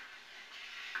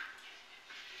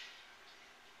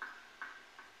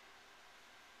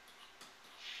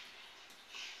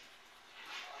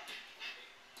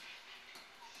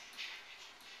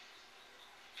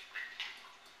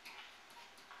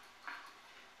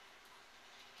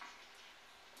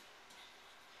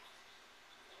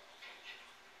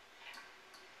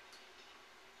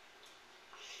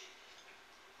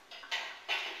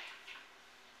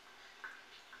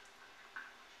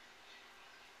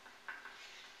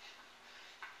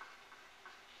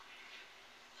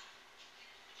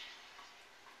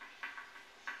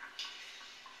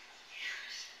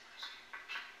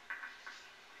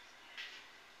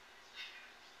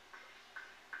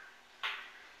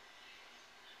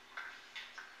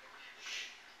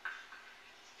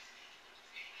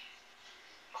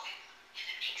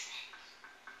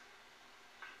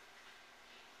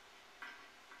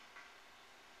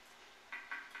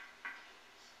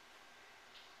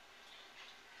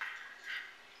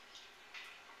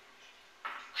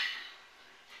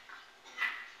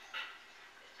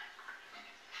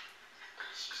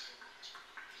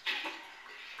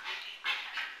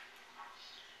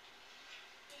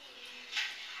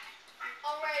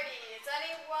 Alrighty, is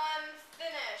anyone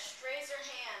finished? Raise your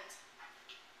hand.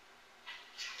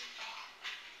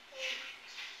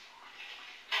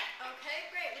 Okay,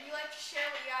 great. Would you like to share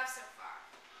what you have so far?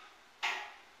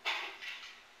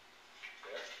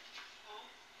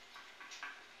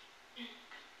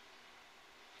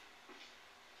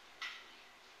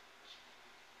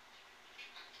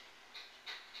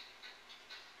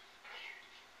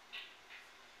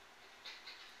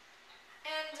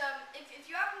 And if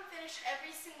you haven't finished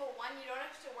every single one, you don't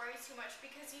have to worry too much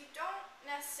because you don't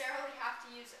necessarily have to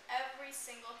use every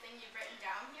single thing you've written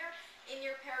down here in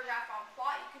your paragraph on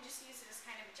plot. You can just use it as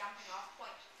kind of a jumping off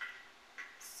point.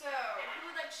 So,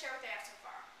 who would like to share what they have so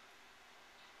far?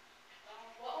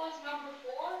 What was number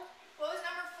 4? What was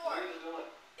number 4?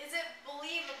 Believability. Is it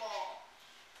believable?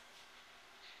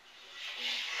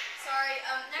 Sorry,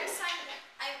 next time,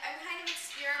 I'm kind of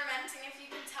experimenting, if you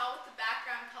can tell, with the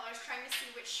background colors, trying to see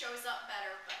which shows up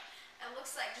better, but it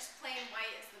looks like just plain white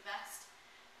is the best.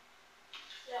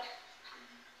 Yep.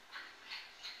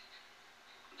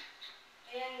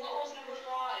 And what was number 5?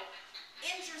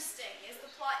 Interesting. Is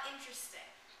the plot interesting?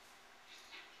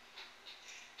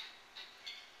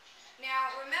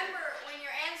 Now, remember, when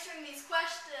you're answering these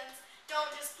questions,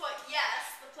 don't just put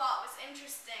yes, the plot was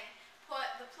interesting. Put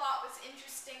the plot was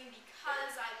interesting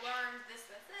because I learned this,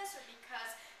 or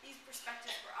because these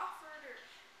perspectives were offered, or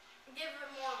give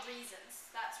it more reasons.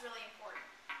 That's really important.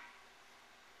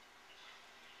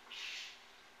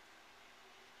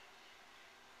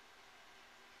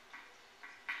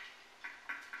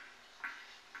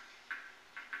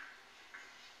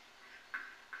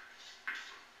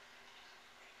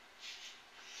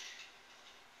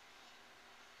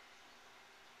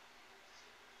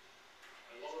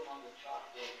 I wrote them on the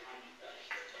chalkboard kind of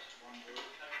just one word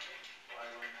kind of thing. Why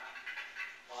or not?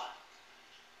 Plot.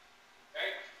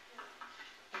 Okay?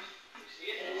 You see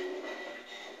it?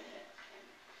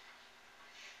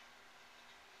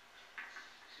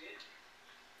 See it?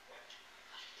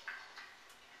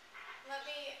 Let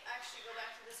me actually go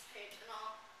back to this page and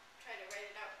I'll try to write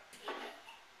it out.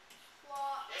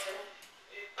 Plot. Is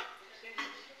it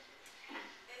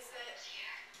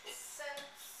sense?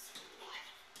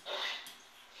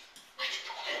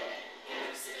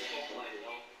 Interesting.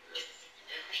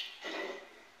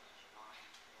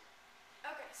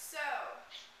 Okay, so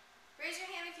raise your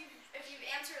hand if you've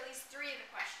answered at least 3 of the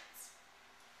questions.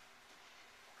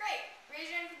 Great.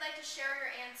 share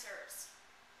your answers.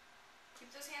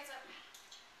 Keep those hands up.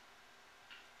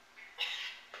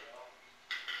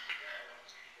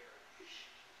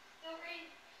 Still reading.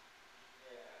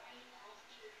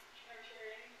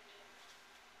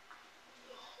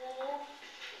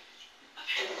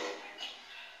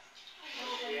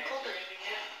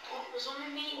 Oh, there's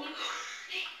only me and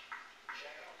you.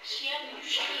 Yeah, but you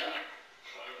should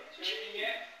be.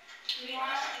 To be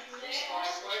honest,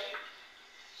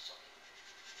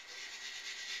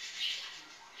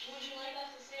 Would you like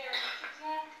us to say our answers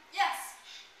now? Yes.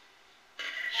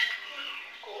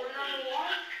 For number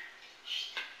one.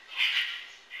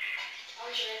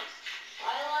 Okay.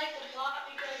 I like the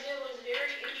plot because it was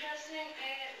very interesting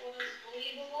and it was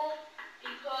believable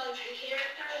because the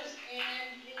characters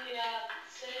and the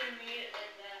setting made it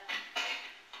like that.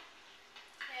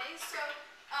 Okay, so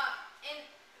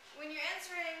when you're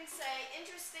answering, say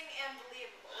interesting and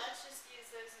believable. Let's just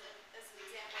use those as an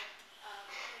example.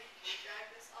 Let me drag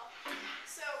this off.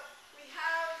 So we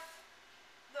have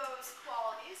those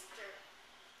qualities, which are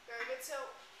very good. So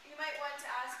you might want to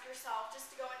ask yourself, just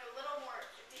to go into a little more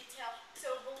detail.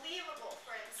 So believable,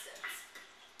 for instance,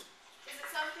 is it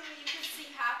something that you can see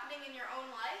happening in your own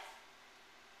life?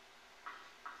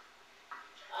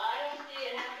 I don't see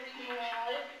it happening in my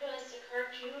life because it's a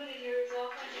cartoon and there's all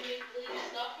kinds of make-believe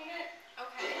stuff in it.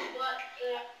 Okay. But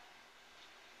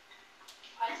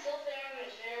I still found it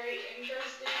very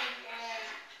interesting and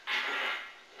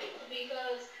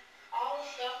because all the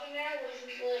stuff in there was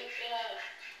like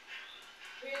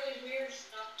really weird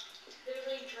stuff. There's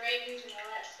like dragons and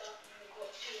all that stuff in the book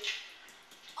too.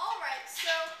 Alright, so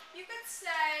you could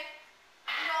say,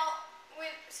 well,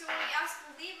 when we ask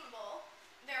believable,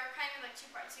 there are kind of like two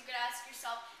parts. You could ask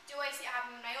yourself, do I see it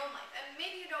happening in my own life? And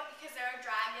maybe you don't because there are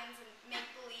dragons and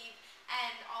make-believe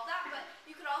and all that, but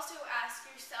you could also ask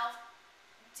yourself,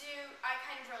 do I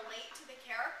kind of relate to the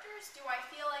characters? Do I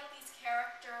feel like these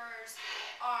characters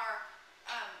are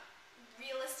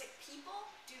realistic people?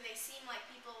 Do they seem like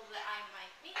people that I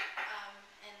might meet?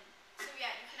 And so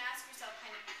yeah, you can ask yourself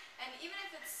kind of, and even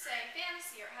if it's say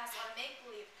fantasy or it has a lot of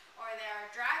make-believe or there are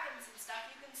dragons and stuff,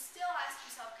 you can still ask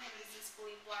yourself kind of, is this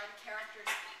believable? Are the characters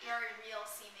very real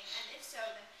seeming? And if so,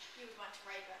 then you would want to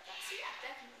write about that. So yeah,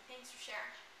 definitely. Thanks for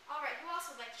sharing. Alright, who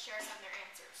else would like to share some of their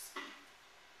answers?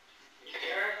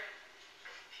 Eric?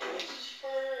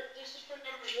 This is for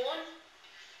number one.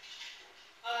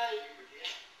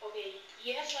 Okay,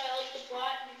 yes, I like the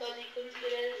plot because he couldn't get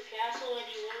out of the castle and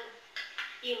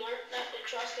he learned not to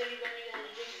trust anybody that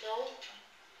he didn't know.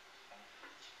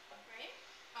 Right?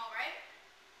 Alright.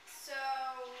 So,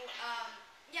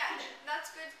 yeah,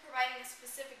 that's good providing a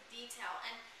specific detail.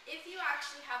 And if you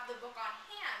actually have the book on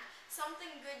hand, something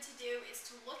good to do is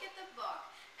to look at the book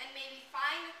and maybe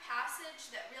find a passage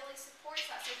that really supports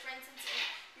that. So for instance,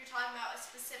 if you're talking about a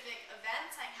specific event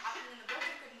that happened in the book,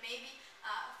 you could maybe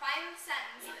find the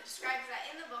sentence that describes that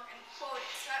in the book and quote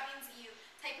it. So that means that you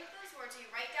type up those words, you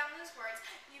write down those words,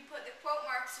 you put the quote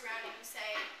marks around it, you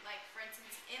say, like for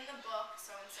instance, in the book,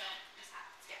 so-and-so, this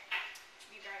happens. Yeah, which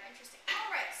would be very interesting.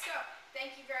 Alright, so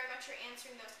thank you very much for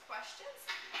answering those questions.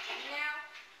 Now,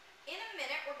 in a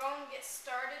minute, we're going to get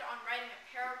started on writing a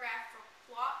paragraph for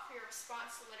plot for your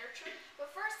response to literature.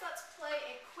 But first, let's play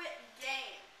a quick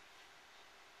game.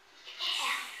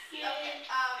 Okay,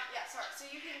 yeah, sorry. So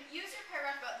you can use your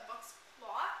paragraph about the book's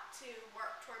plot to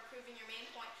work toward proving your main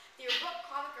point that your book,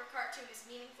 comic, or cartoon is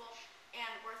meaningful and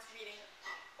worth reading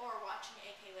or watching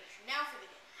AK literature. Now for the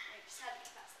game. I just had to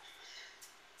get past that.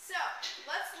 So,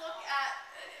 let's look at,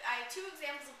 I have two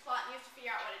examples of plot and you have to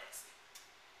figure out what it is.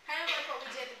 Kind of like what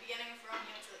we did at the beginning of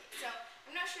Romeo and Juliet. So,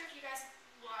 I'm not sure if you guys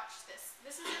watched this.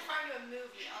 This is referring to a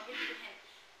movie. I'll give you a hint.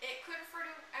 It could refer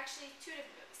to actually two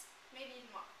different movies. Maybe even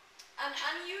more. An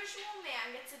unusual man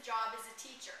gets a job as a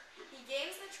teacher. He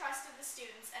gains the trust of the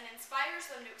students and inspires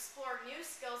them to explore new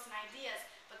skills and ideas,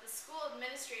 but the school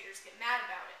administrators get mad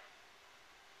about it.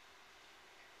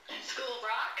 School of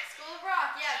Rock? School of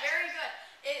Rock, yeah, very good.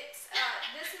 It's,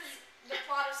 this is the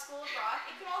plot of School of Rock.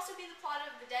 It could also be the plot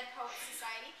of the Dead Poets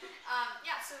Society.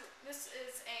 Yeah, so this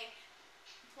is a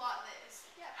plot that is,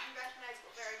 yeah,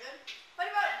 recognizable, very good. What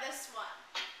about this one?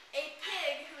 A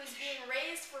pig who is being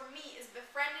raised for meat is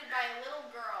befriended by a little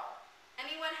girl.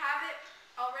 Anyone have it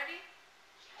already?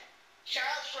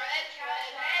 Charlotte's Web.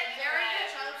 Very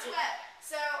good, Charlotte's Web.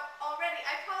 So already,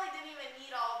 I probably didn't even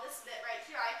need all of this bit right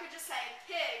here. I could just say a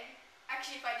pig.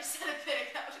 Actually, if I just said a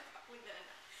pig, that would have probably been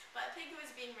enough. But a pig who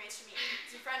is being raised for meat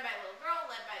is befriended by a little girl,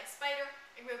 led by a spider.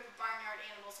 A group of barnyard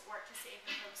animals work to save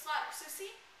them from slaughter. So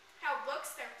see how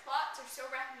books, their plots are so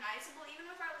recognizable, even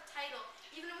without the title,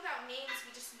 even without names, we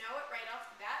just know it right off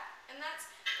the bat. And that's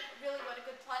really what a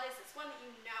good plot is. It's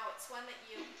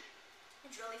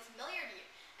who's really familiar to you.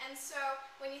 And so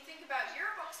when you think about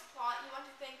your book's plot, you want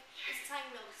to think, is it something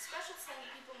really special, something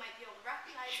people might be able to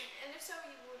recognize, and if so,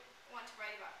 you would want to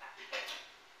write about that.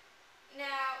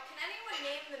 Now, can anyone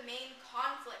name the main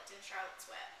conflict in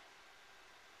Charlotte's Web?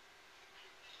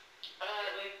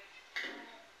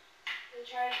 They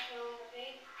try to kill the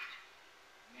pig.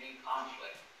 Main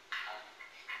conflict.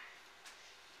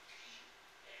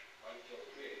 Why kill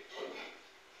the pig?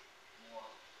 More.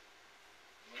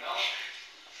 Anyone else?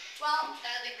 Well,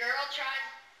 The girl tried.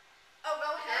 oh,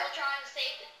 go The ahead. girl trying to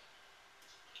save the.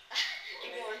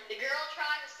 The girl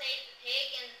trying to save the pig,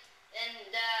 and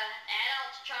the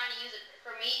adults trying to use it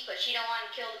for meat, but she don't want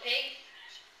to kill the pig.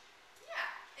 Yeah,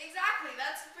 exactly.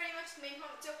 That's pretty much the main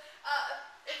point. So,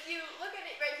 if you look at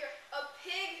it right here, a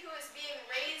pig who is being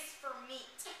raised for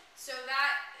meat. So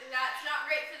that's not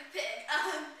great for the pig.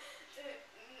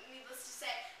 Needless to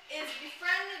say, is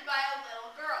befriended by a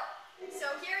little girl.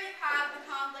 So here you have the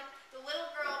conflict. The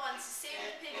little girl wants to save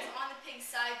the pig, is on the pig's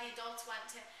side. The adults want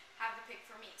to have the pig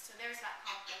for meat. So there's that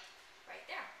conflict right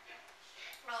there.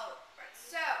 Right.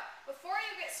 So before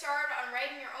you get started on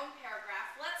writing your own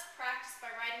paragraph, let's practice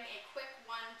by writing a quick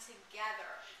one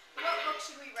together. What book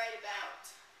should we write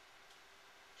about?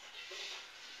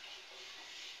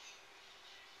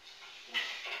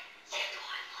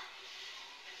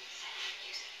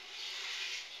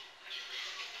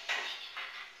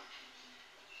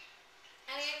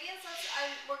 Any ideas?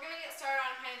 We're going to get started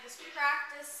on kind of this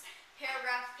practice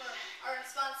paragraph for our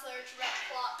response literature about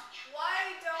plot.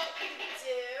 Why don't we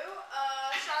do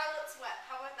Charlotte's Web?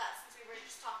 How about that, since we were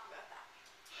just talking about that?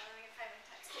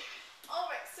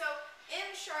 Alright, so in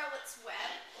Charlotte's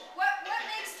Web, what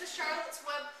makes the Charlotte's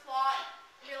Web plot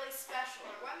really special,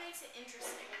 or what makes it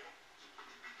interesting?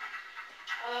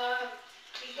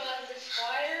 Because the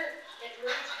spider, it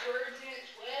roots birds in its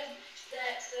web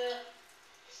that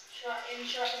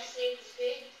Charlotte saves the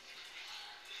pig.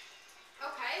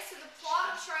 Okay, so the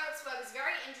plot of Charlotte's Web is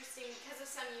very interesting because of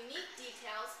some unique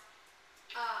details,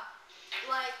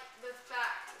 like the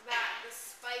fact that the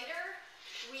spider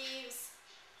weaves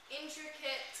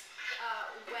intricate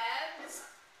webs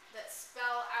that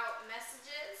spell out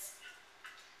messages.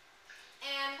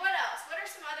 And what else? What are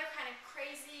some other kind of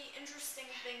crazy, interesting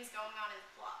things going on in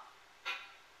the plot?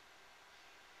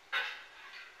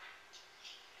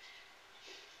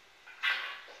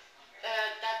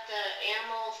 That the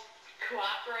animals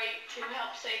cooperate to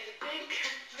help save the pig.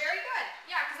 Very good.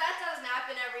 Yeah, because that doesn't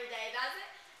happen every day, does it?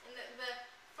 And the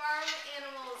farm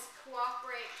animals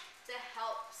cooperate to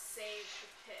help save the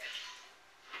pig.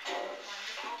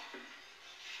 Wonderful.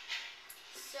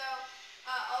 So,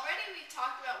 already we've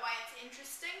talked about why it's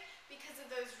interesting because of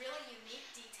those really unique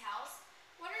details.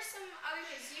 What are some other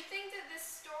things? Do you think that this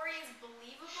story is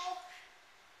believable?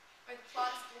 Or the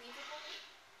plot is believable?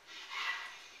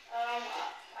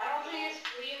 I don't think it's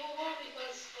believable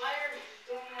because spiders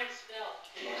don't know how to spell.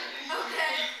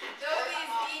 Okay, though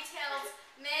these details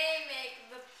may make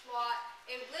the plot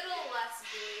a little less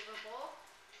believable,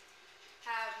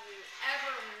 have you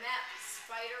ever met a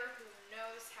spider who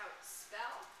knows how to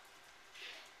spell?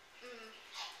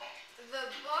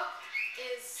 The book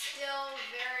is still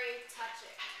very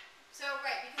touching. So,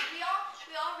 right, because we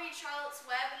all read Charlotte's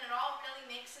Web and it all really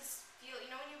makes us feel,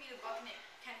 you know, when you read a book and it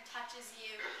kind of touches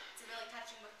you, it's a really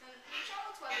touching book, then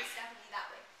Charlotte's Web is definitely that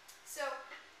way. So,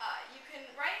 you can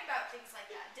write about things like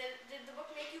that. Did the book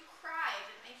make you cry?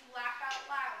 Did it make you laugh out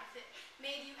loud? If it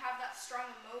made you have that strong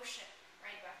emotion,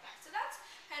 write about that. So that's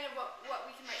kind of what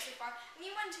we can write so far. And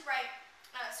you want to write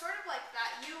sort of like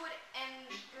that. You would, and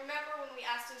remember when we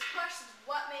asked those questions,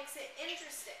 what makes it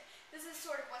interesting? This is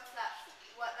sort of what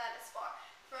that is for.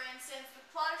 For instance, the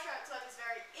plot of Charlotte's Web is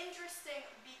very interesting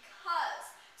because,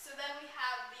 so then we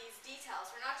have these details.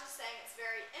 We're not just saying it's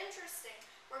very interesting,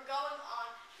 we're going on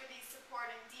for these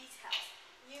supporting details.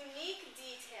 Unique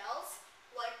details,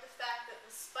 like the fact that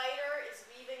the spider is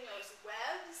weaving those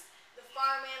webs, the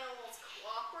farm animals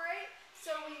cooperate.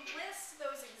 So we list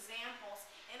those examples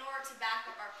in order to back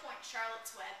up our point.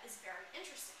 Charlotte's Web is very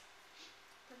interesting.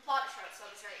 The plot of Charlotte's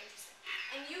Web is very interesting.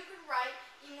 And you could write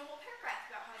even a whole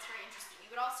paragraph about how it's very interesting.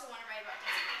 You would also want to write about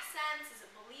does it make sense, is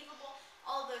it believable,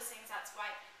 all of those things. That's why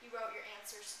you wrote your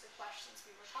answers to the questions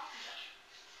we were talking about.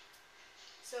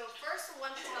 So first we'll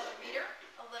want to tell the reader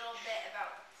a little bit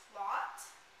about the plot.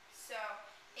 So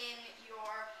in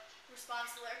your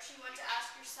response to literature, you want to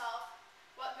ask yourself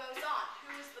what goes on,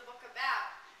 who is the book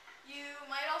about. You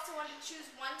might also want to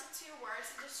choose 1 to 2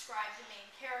 words to describe the main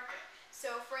character.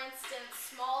 So for instance,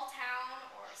 small town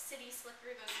or city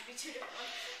slicker, those would be 2 different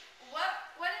ones. What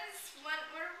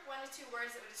are 1 to 2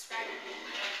 words that would describe the main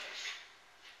character?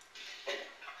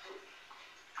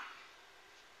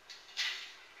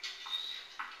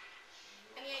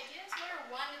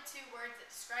 2 words that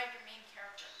describe your main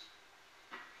character?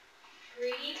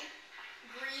 Greedy.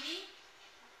 Greedy.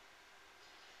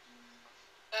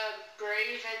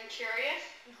 Brave and curious.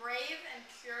 Brave and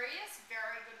curious.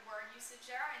 Very good word usage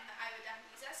there, and I would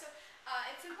definitely use that. So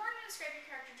it's important to describe your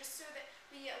character just so that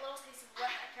we get a little taste of what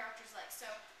that character's like. So,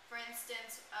 for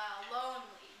instance,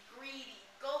 lonely, greedy,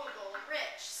 gullible,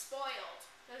 rich, spoiled.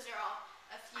 Those are all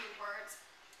a few words.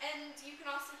 And you can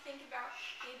also think about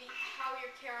maybe how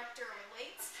your character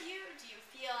relates to you. Do you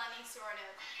feel any sort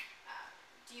of,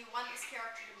 do you want this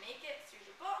character to make it through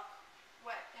the book?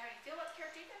 How do you feel about the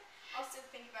character? You can also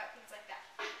think about things like that.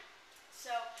 So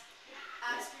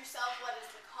ask yourself, what is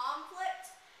the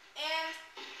conflict? And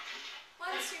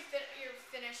once you're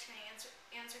finished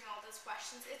answering all those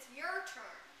questions, it's your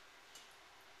turn.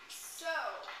 So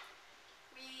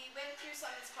we went through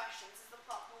some of these questions. Is the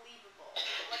plot believable?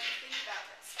 What do you think about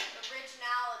this?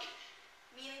 Originality,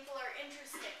 meaningful or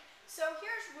interesting. So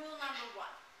here's rule number 1.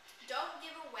 Don't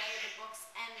give away the book's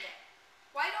ending.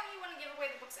 Why don't you want to give away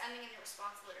the book's ending in your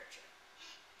response literature?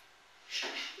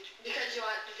 Because you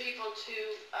want the people to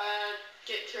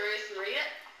get curious and read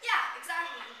it? Yeah,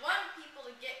 exactly. You want people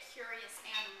to get curious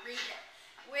and read it,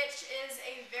 which is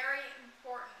a very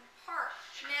important part.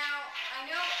 Now, I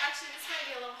know, actually this might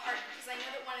be a little hard because I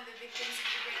know that one of the big things of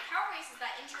the Great Cow Race is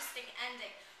that interesting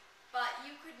ending, but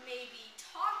you could maybe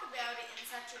talk about it in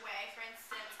such a way, for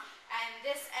instance, and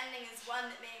this ending is one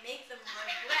that may make them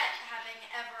regret having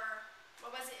ever,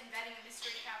 inventing a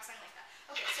mystery cow, something like that.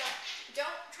 Okay, so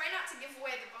try not to give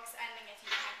away the book's ending if you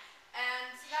can.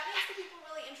 And that makes the people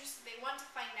really interested. They want to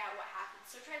find out what happens.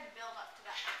 So try to build up to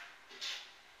that.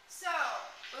 So,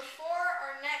 before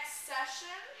our next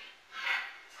session,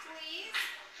 please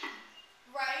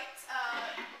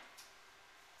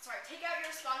take out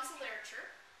your response to literature.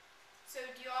 So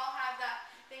do you all have that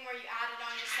thing where you added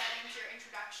on your settings, your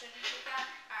introduction? Take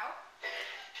that out.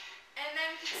 And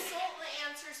then consult the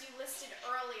answers you listed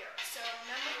earlier. So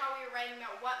remember how we were writing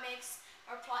about what makes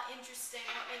our plot interesting,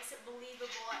 what makes it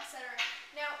believable, etc.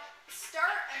 Now,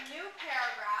 start a new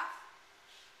paragraph,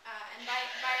 and by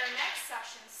our next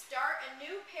session, start a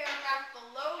new paragraph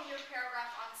below your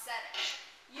paragraph on setting.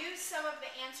 Use some of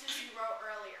the answers you wrote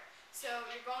earlier. So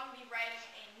you're going to be writing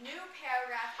a new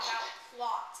paragraph about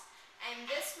plot, and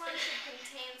this one should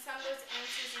contain some of those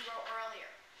answers you wrote earlier.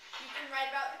 You can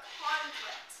write about the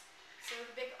conflict, so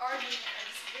the big argument or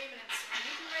disagreement in the story.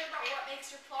 You can write about what makes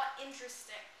your plot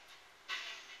interesting.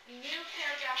 A new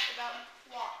paragraph about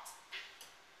plot.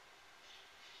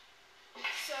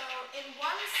 So in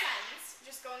one sentence,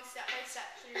 just going step by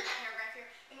step through your paragraph here,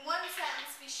 in one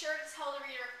sentence, be sure to tell the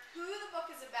reader who the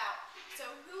book is about. So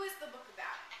who is the book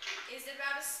about? Is it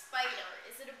about a spider?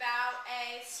 Is it about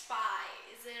a spy?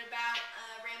 Is it about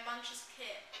a rambunctious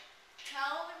kid?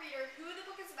 Tell the reader who the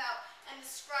book is about and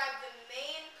describe the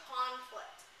main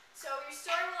conflict. So your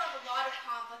story will have a lot of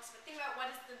conflicts, but think about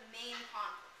what is the main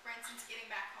conflict. For instance, getting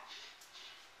back home.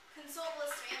 Consult the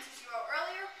list of answers you wrote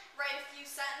earlier. Write a few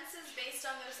sentences based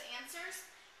on those answers.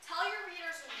 Tell your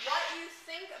readers what you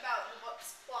think about the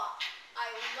book's plot.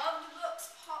 I love the book's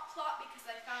plot because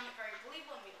I found it very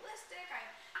believable and realistic. I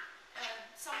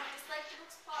somewhat disliked the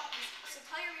book's plot. So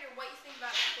tell your reader what you think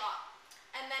about the plot.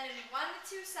 And then in 1 to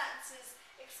 2 sentences,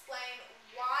 explain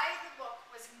why the book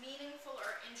was meaningful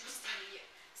or interesting to you.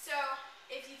 So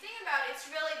if you think about it, it's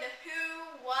really the who,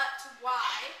 what,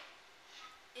 why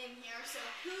in here. So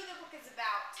who the book is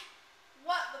about,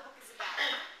 what the book is about,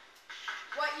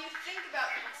 what you think about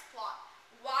the book's plot,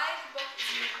 why the book is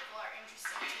meaningful or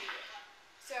interesting to you.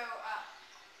 So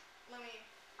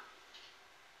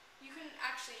you can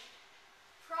actually,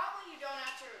 probably you don't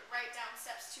have to write down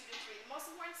steps 2 to 3. The most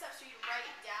important steps for you to write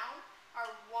down are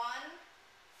 1,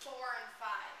 4, and 5.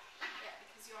 Yeah,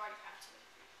 because you already have 2 and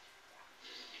 3 down.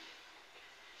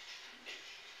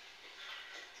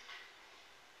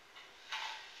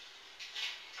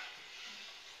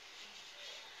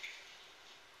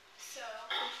 So,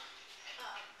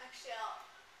 actually I'll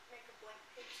make a blank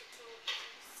page so you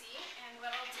can see, and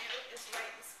what I'll do is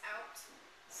write this out.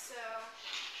 So,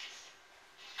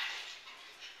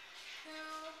 who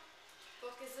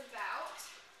book is about,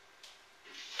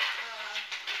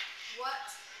 what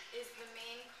is the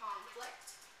main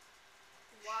conflict,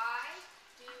 why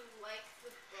do you like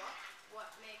the book,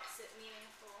 what makes it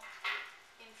meaningful,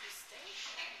 interesting.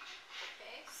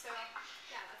 Okay, so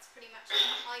yeah, that's pretty much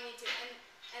all you need to do.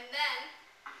 And then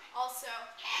also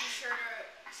be sure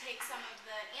to take some of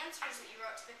the answers that you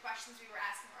wrote to the questions we were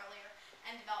asking earlier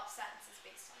and develop sentences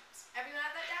based on those. Everyone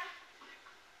have that down?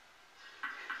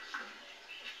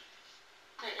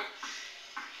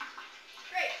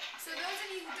 Great. So those of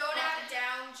you who don't have it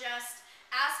down, just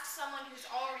ask someone who's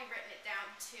already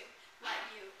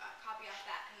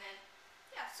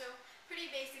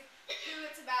pretty basic. Who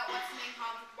it's about, what's the main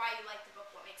conflict, why you like the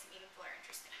book, what makes it meaningful or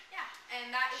interesting. Yeah,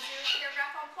 and that is your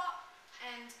paragraph on plot.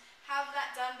 And have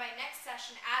that done by next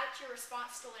session. Add it to your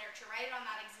response to literature. Write it on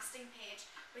that existing page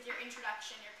with your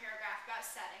introduction, your paragraph about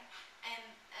setting,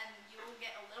 and you will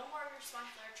get a little more of your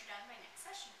response to literature done by next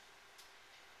session.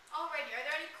 Alrighty, are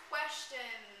there any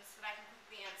questions that I can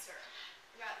quickly answer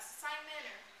about this assignment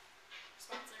or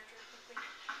response to literature quickly?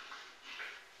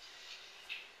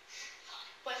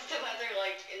 What's the weather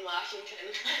like in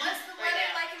Washington? What's the right weather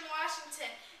now? like in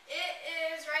Washington? It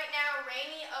is right now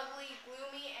rainy, ugly,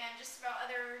 gloomy, and just about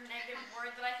other negative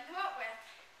word that I can come up with.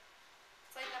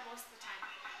 It's like that most of the time.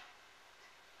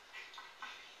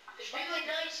 It's really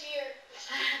nice here.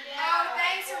 Oh,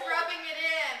 thanks for rubbing it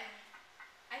in.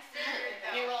 I figured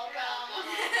though. You're welcome.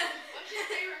 What's your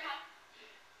favorite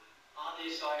On the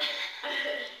assignment.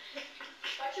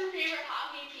 What's your favorite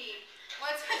hockey team?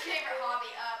 What's my favorite hobby?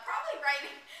 Probably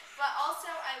writing, but also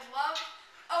I love,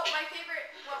 oh, my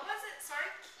favorite, what was it? Sorry?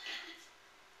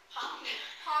 Hockey.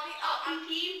 Hobby? Hockey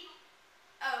team?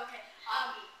 Oh, okay.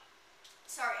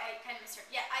 Sorry, I kind of misheard.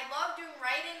 Yeah, I love doing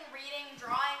writing, reading,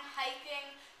 drawing,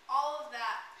 hiking, all of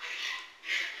that.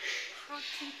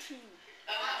 Hockey team.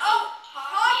 Oh,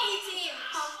 hockey team!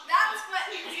 That's what,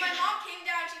 because my mom came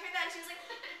down, she heard that, and she was like,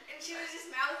 and she was just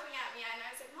mouthing at me, and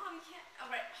I was like, Mom, you can't, oh,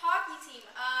 right, hockey team,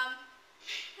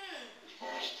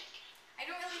 I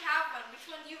don't really have one. Which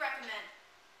one do you recommend?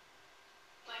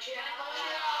 Montreal.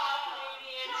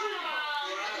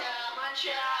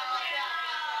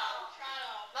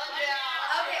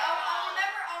 Okay,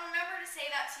 I'll remember to say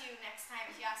that to you next time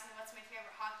if you ask me what's my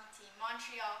favorite hockey team.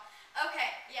 Montreal. Okay,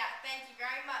 yeah, thank you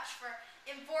very much for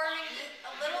informing me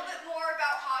a little bit more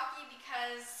about hockey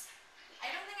because I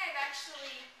don't think I've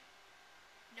actually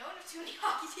known of too many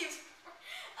hockey teams before.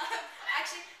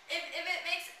 Actually, if it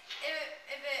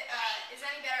is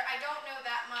any better, I don't know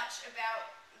that much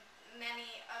about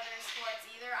many other sports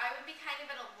either. I would be kind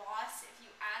of at a loss if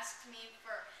you asked me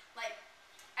for, like,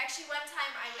 actually one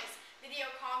time I was video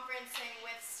conferencing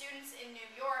with students in New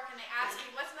York and they asked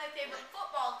me what's my favorite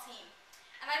football team.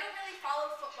 And I don't really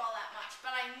follow football that much,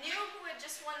 but I knew who had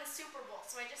just won the Super Bowl,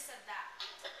 so I just said that.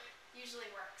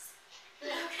 Usually works.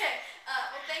 Okay,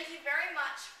 well thank you very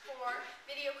much for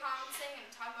video conferencing and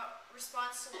talking about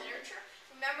response to literature.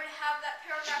 Remember to have that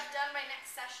paragraph done by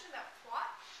next session about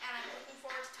plot, and I'm looking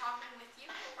forward to talking with you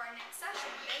for our next session.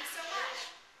 Thanks so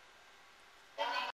much.